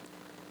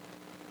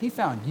 He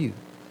found you.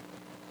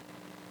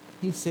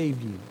 He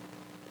saved you.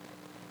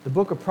 The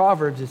book of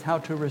Proverbs is how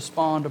to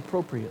respond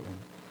appropriately.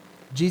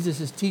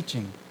 Jesus'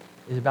 teaching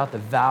is about the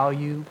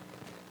value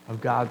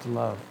of God's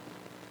love.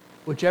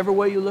 Whichever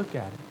way you look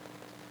at it,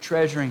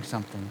 treasuring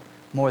something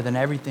more than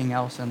everything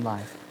else in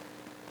life.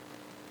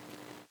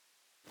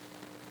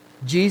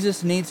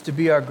 Jesus needs to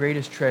be our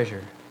greatest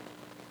treasure.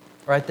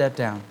 Write that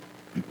down.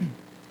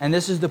 And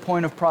this is the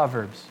point of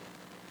Proverbs.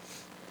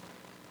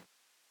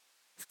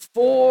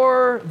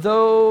 For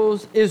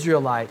those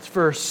Israelites,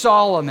 for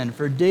Solomon,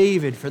 for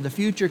David, for the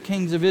future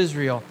kings of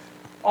Israel,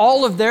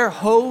 all of their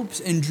hopes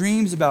and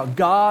dreams about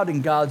God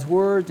and God's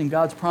words and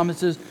God's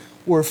promises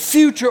were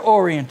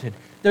future-oriented.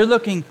 They're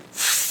looking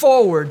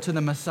forward to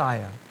the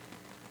Messiah.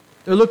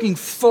 They're looking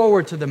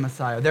forward to the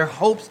Messiah. Their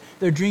hopes,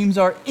 their dreams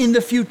are in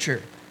the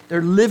future.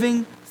 They're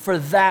living for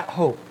that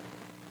hope.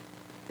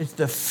 It's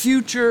the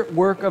future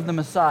work of the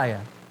Messiah.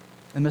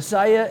 The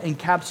Messiah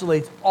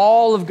encapsulates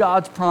all of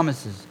God's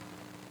promises.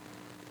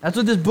 That's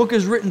what this book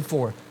is written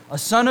for. A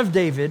son of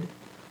David,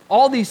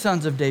 all these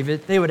sons of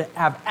David, they would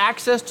have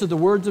access to the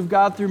words of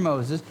God through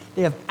Moses.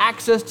 They have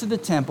access to the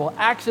temple,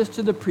 access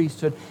to the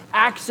priesthood,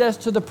 access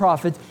to the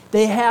prophets.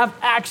 They have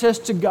access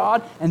to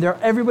God, and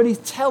everybody's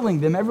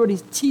telling them,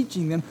 everybody's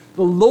teaching them,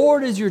 the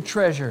Lord is your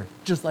treasure,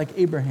 just like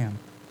Abraham.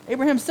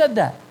 Abraham said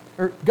that,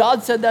 or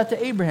God said that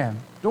to Abraham.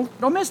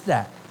 Don't miss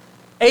that.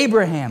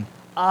 Abraham,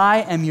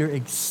 I am your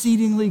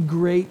exceedingly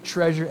great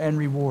treasure and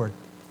reward.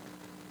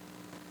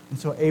 And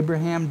so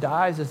Abraham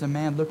dies as a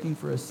man looking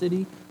for a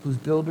city whose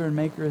builder and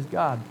maker is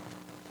God.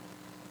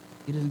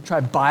 He doesn't try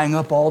buying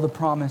up all the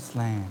promised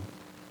land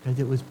because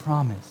it was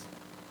promised.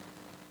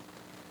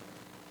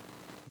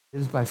 He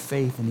lives by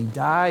faith and he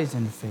dies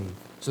in faith.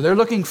 So they're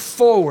looking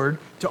forward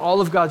to all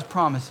of God's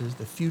promises,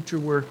 the future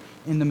work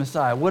in the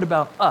Messiah. What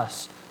about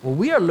us? Well,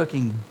 we are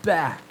looking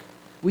back.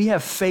 We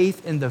have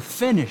faith in the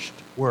finished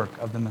work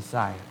of the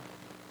Messiah.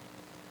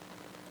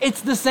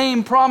 It's the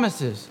same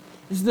promises.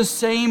 It's the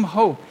same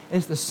hope.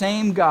 It's the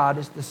same God.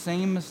 It's the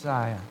same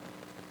Messiah.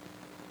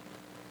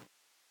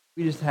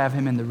 We just have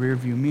him in the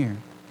rearview mirror.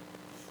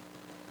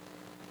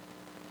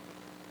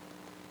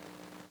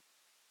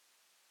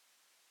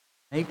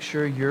 Make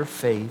sure your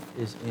faith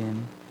is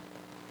in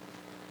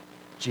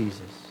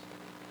Jesus.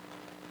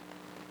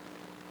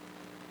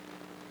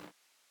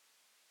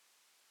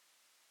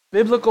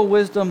 Biblical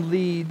wisdom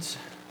leads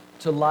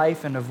to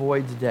life and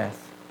avoids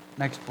death.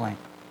 Next blank.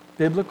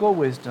 Biblical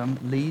wisdom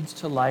leads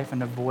to life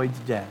and avoids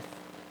death.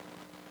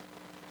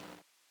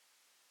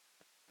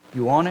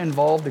 You want to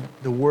involve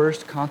the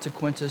worst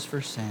consequences for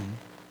sin,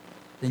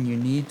 then you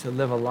need to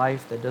live a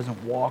life that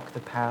doesn't walk the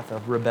path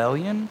of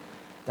rebellion,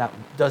 that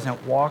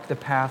doesn't walk the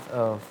path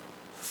of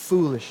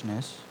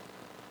foolishness,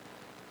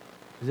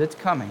 because it's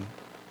coming.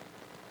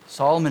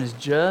 Solomon is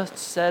just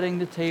setting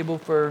the table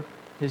for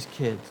his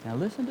kids. Now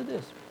listen to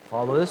this.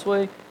 Follow this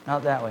way,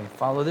 not that way.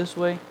 Follow this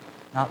way,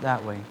 not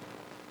that way.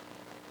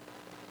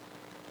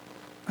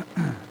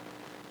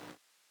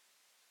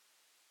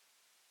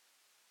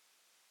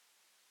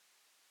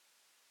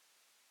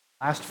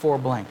 Last four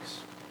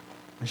blanks.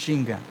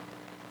 Machine gun.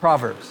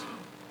 Proverbs.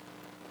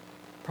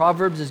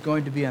 Proverbs is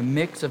going to be a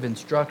mix of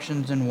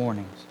instructions and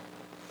warnings.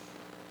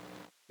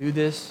 Do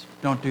this,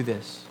 don't do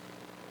this.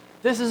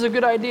 This is a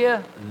good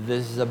idea,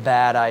 this is a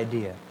bad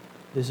idea.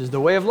 This is the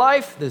way of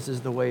life, this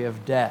is the way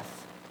of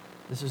death.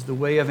 This is the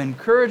way of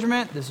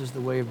encouragement, this is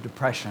the way of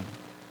depression.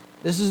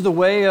 This is the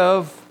way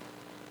of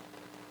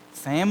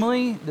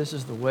family, this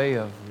is the way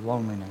of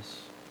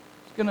loneliness.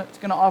 It's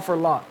gonna offer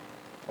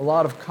a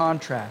lot of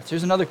contrast.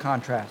 Here's another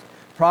contrast.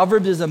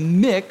 Proverbs is a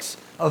mix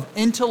of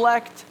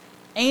intellect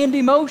and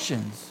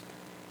emotions.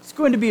 It's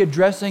going to be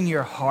addressing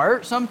your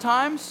heart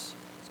sometimes.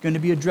 It's going to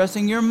be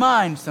addressing your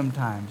mind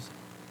sometimes.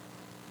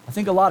 I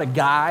think a lot of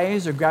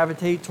guys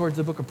gravitate towards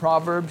the book of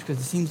Proverbs because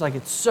it seems like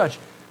it's such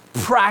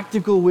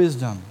practical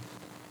wisdom.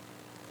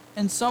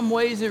 In some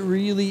ways, it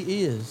really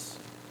is.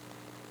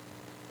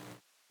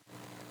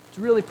 It's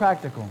really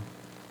practical.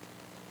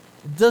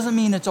 It doesn't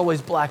mean it's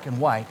always black and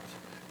white,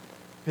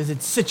 because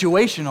it's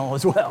situational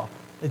as well.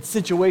 It's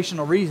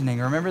situational reasoning.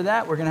 Remember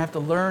that? We're going to have to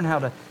learn how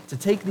to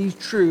take these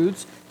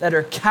truths that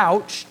are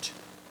couched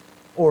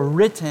or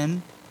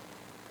written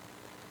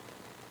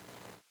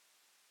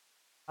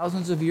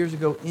thousands of years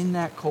ago in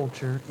that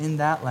culture, in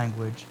that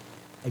language,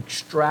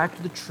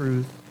 extract the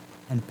truth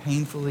and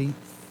painfully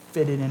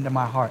fit it into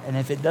my heart. And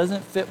if it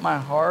doesn't fit my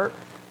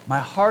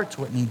heart's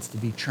what needs to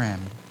be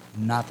trimmed,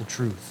 not the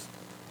truth.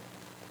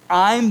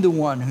 I'm the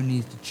one who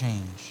needs to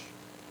change.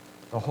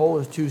 The hole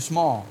is too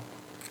small.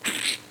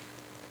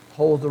 The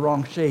hole is the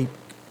wrong shape.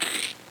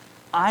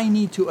 I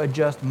need to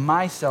adjust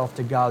myself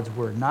to God's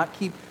word, not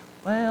keep,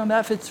 well,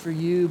 that fits for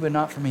you, but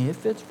not for me. It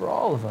fits for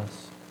all of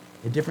us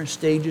at different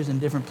stages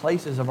and different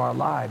places of our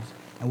lives.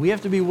 And we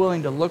have to be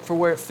willing to look for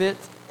where it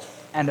fits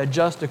and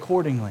adjust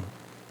accordingly.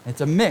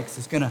 It's a mix.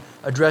 It's going to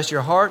address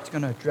your heart. It's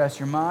going to address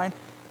your mind.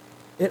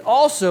 It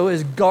also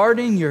is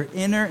guarding your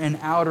inner and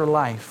outer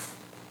life.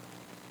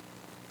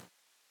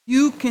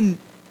 You can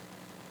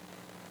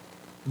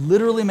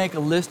literally make a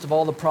list of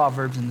all the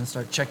Proverbs and then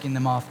start checking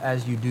them off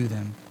as you do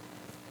them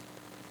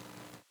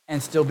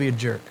and still be a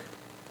jerk,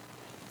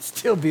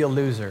 still be a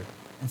loser,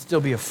 and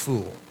still be a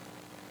fool.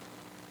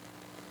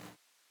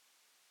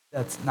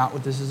 That's not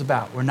what this is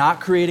about. We're not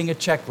creating a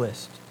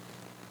checklist.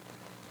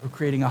 We're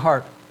creating a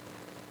heart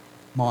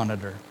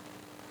monitor.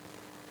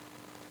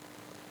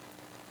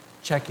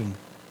 Checking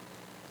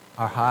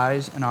our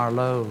highs and our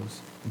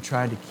lows and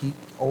trying to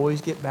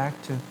always get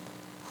back to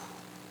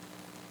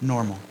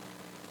normal.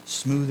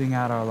 Smoothing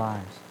out our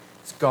lives.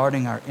 It's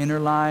guarding our inner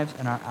lives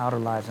and our outer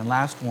lives. And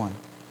last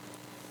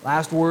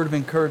word of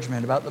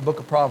encouragement about the book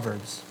of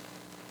Proverbs.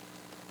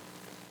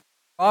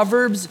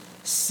 Proverbs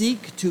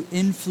seek to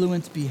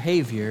influence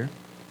behavior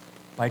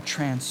by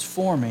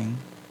transforming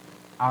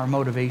our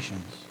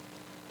motivations.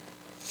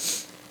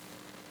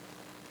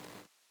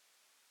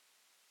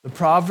 The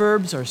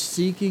Proverbs are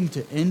seeking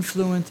to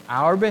influence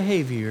our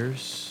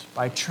behaviors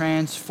by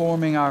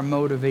transforming our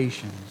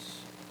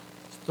motivations.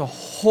 It's the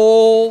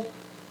whole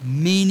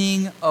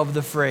meaning of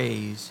the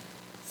phrase,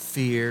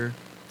 fear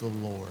the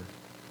Lord.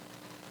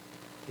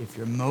 If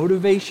your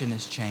motivation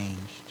is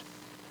changed,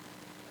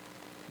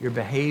 your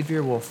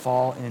behavior will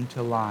fall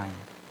into line.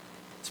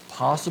 It's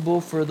possible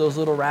for those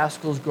little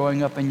rascals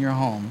growing up in your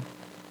home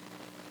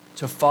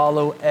to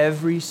follow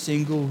every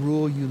single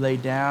rule you lay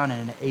down,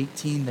 and at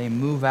 18 they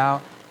move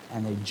out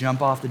and they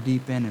jump off the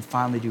deep end and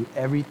finally do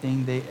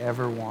everything they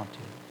ever wanted.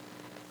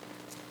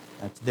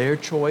 That's their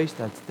choice,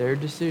 that's their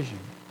decision.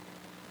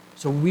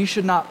 So we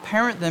should not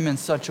parent them in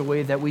such a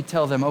way that we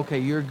tell them, okay,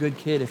 you're a good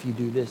kid if you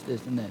do this,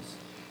 this, and this,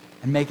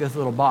 and make this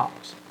little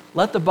box.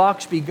 Let the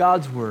box be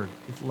God's word.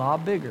 It's a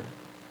lot bigger.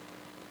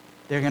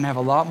 They're going to have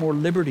a lot more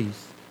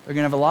liberties. They're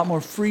going to have a lot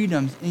more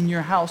freedoms in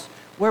your house,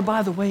 where,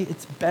 by the way,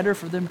 it's better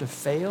for them to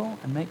fail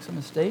and make some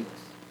mistakes.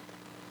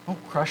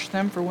 Don't crush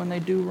them for when they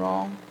do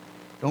wrong.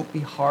 Don't be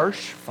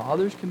harsh.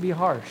 Fathers can be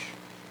harsh.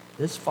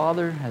 This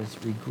father has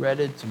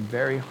regretted some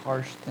very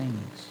harsh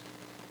things.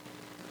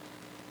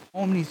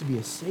 Home needs to be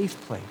a safe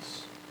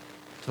place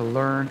to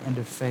learn and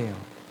to fail,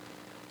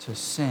 to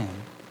sin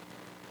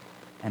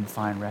and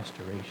find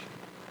restoration.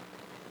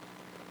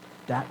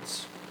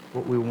 That's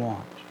what we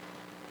want.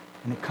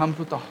 And it comes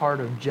with the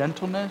heart of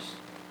gentleness,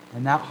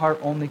 and that heart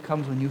only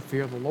comes when you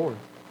fear the Lord.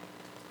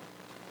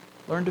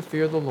 Learn to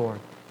fear the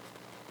Lord,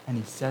 and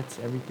He sets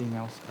everything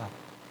else up.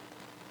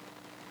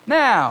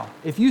 Now,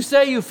 if you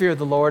say you fear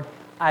the Lord,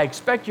 I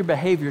expect your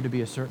behavior to be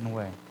a certain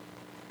way.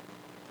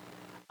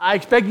 I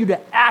expect you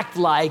to act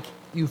like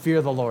you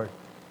fear the Lord.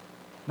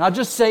 Not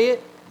just say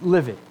it,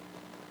 live it.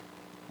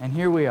 And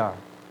here we are.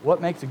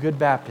 What makes a good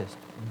Baptist?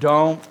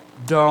 Don't.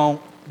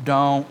 Don't.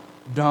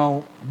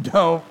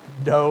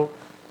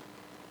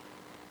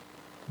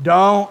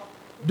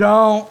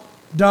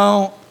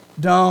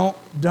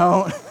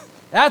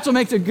 That's what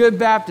makes a good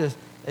Baptist.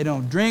 They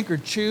don't drink or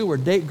chew or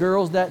date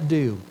girls that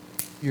do.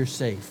 You're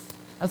safe.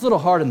 That's a little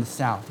hard in the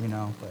South,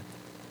 but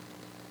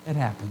it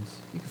happens.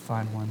 You can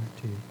find one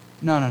or two.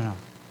 No.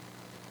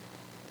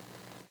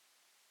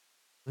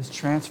 Let's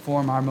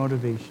transform our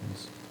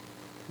motivations.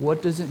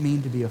 What does it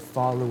mean to be a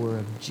follower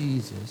of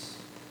Jesus?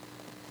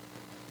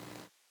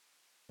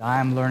 I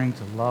am learning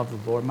to love the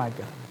Lord my God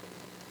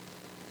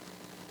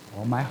with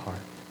all my heart,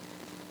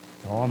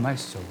 with all my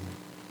soul,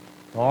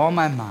 with all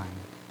my mind,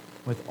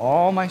 with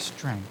all my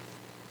strength,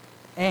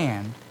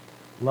 and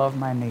love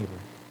my neighbor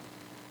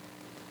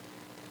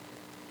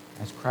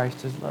as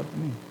Christ has loved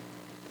me.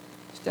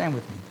 Stand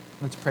with me.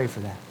 Let's pray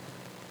for that.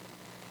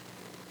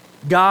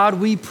 God,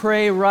 we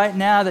pray right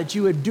now that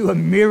you would do a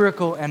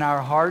miracle in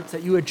our hearts,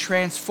 that you would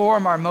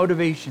transform our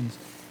motivations.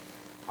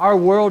 Our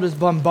world is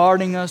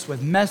bombarding us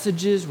with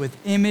messages, with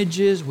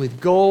images, with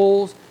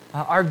goals.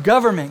 Our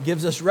government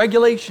gives us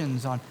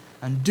regulations on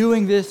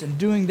doing this and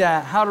doing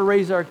that, how to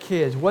raise our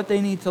kids, what they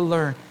need to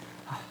learn.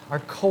 Our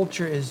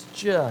culture is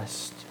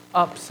just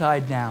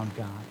upside down,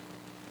 God.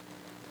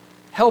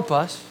 Help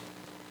us.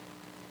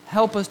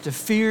 Help us to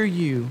fear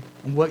you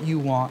and what you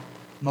want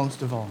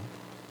most of all.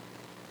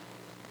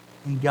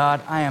 And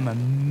God, I am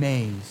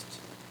amazed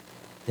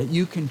that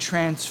you can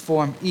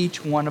transform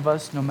each one of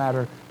us, no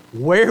matter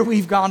where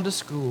we've gone to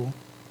school,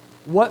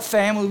 what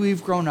family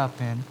we've grown up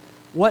in,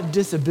 what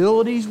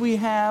disabilities we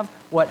have,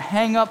 what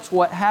hang-ups,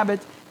 what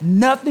habits.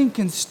 Nothing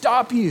can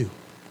stop you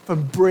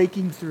from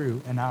breaking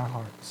through in our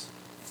hearts.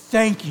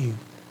 Thank you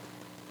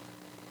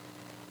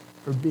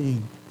for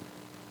being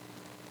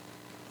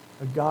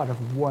a God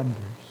of wonders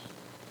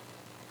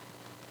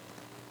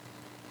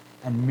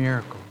and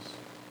miracles.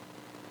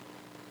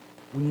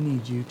 We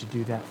need you to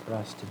do that for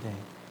us today.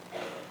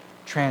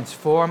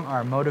 Transform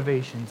our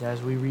motivations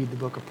as we read the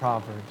book of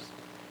Proverbs,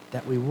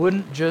 that we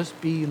wouldn't just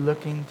be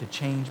looking to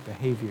change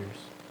behaviors,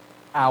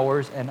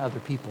 ours and other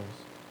people's,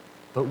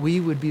 but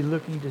we would be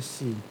looking to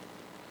see,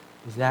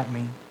 does that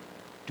mean,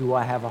 do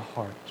I have a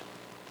heart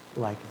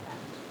like that?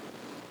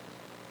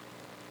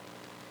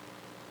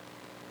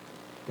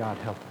 God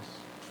help us.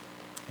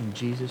 In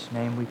Jesus'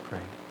 name we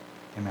pray.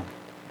 Amen.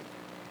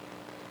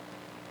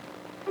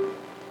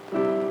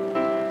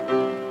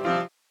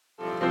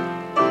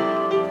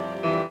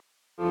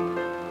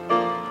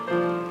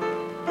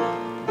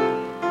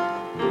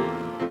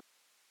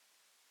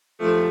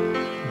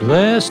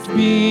 Blessed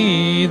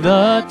be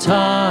the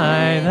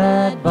tie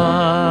that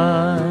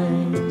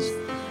binds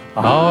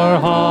our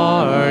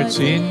hearts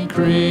in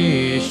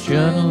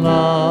Christian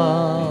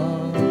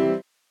love,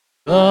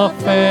 the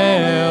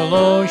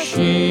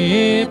fellowship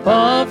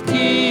of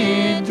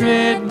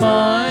kindred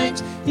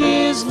minds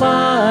is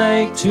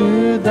like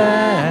to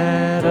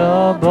that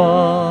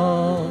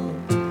above.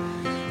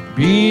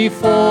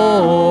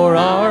 Before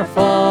our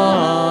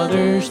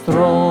Father's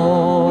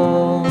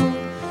throne,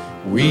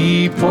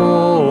 we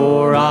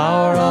pour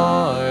our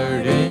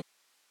ardent,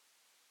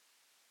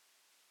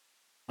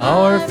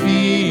 our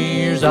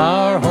fears,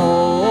 our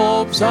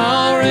hopes,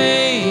 our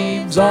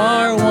aims,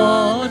 our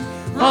one,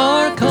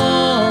 our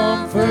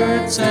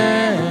comforts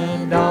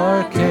and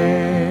our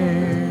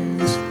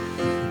cares.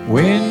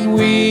 When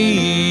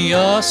we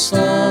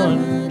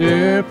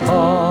asunder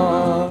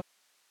part,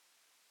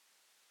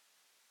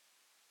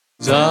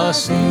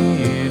 us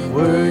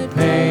inward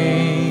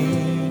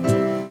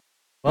pain,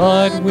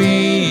 but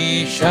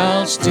we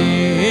shall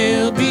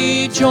still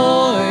be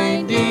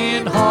joined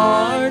in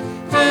heart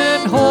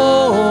and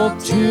hope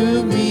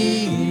to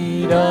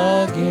meet again.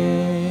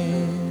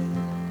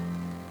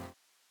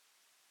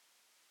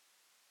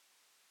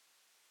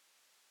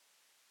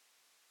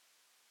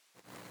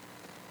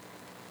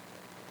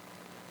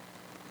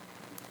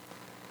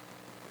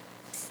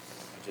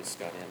 I just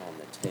got in on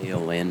the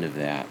tail end of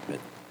that, but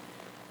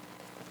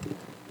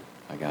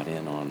I got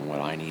in on what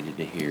I needed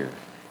to hear.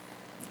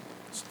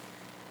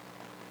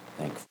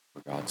 Thankful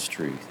for God's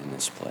truth in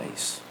this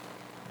place.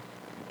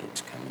 We get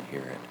to come and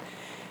hear it.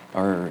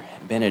 Our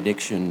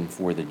benediction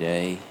for the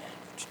day,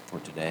 for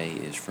today,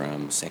 is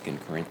from 2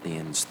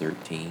 Corinthians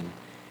 13,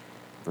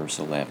 verse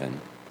 11.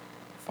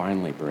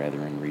 Finally,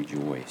 brethren,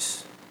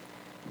 rejoice.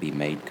 Be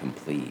made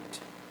complete.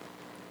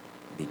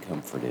 Be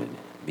comforted.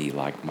 Be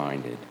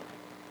like-minded.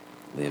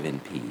 Live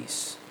in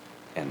peace.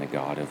 And the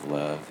God of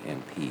love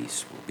and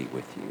peace will be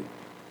with you.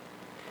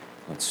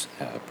 Let's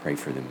pray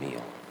for the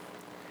meal.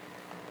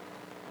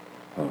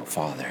 Oh,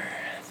 Father,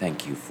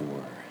 thank you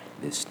for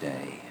this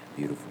day,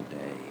 beautiful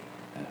day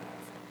of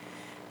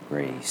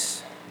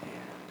grace, and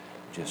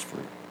just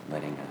for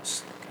letting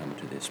us come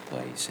to this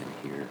place and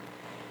hear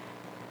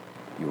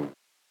your word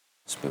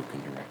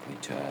spoken directly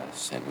to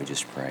us. And we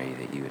just pray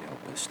that you would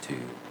help us to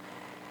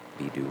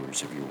be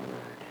doers of your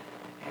word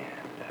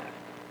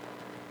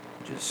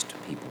and just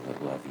people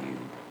that love you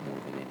more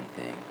than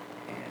anything.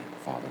 And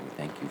Father, we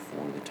thank you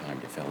for the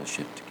time to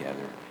fellowship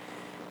together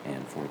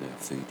and for the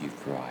food you've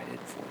provided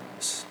for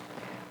us.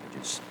 And we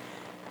just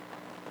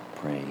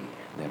pray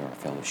that our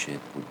fellowship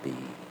would be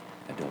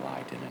a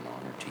delight and an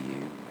honor to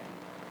you.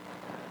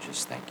 And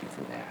just thank you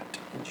for that.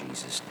 In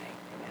Jesus' name,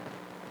 amen.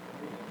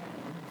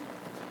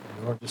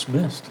 You are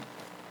dismissed.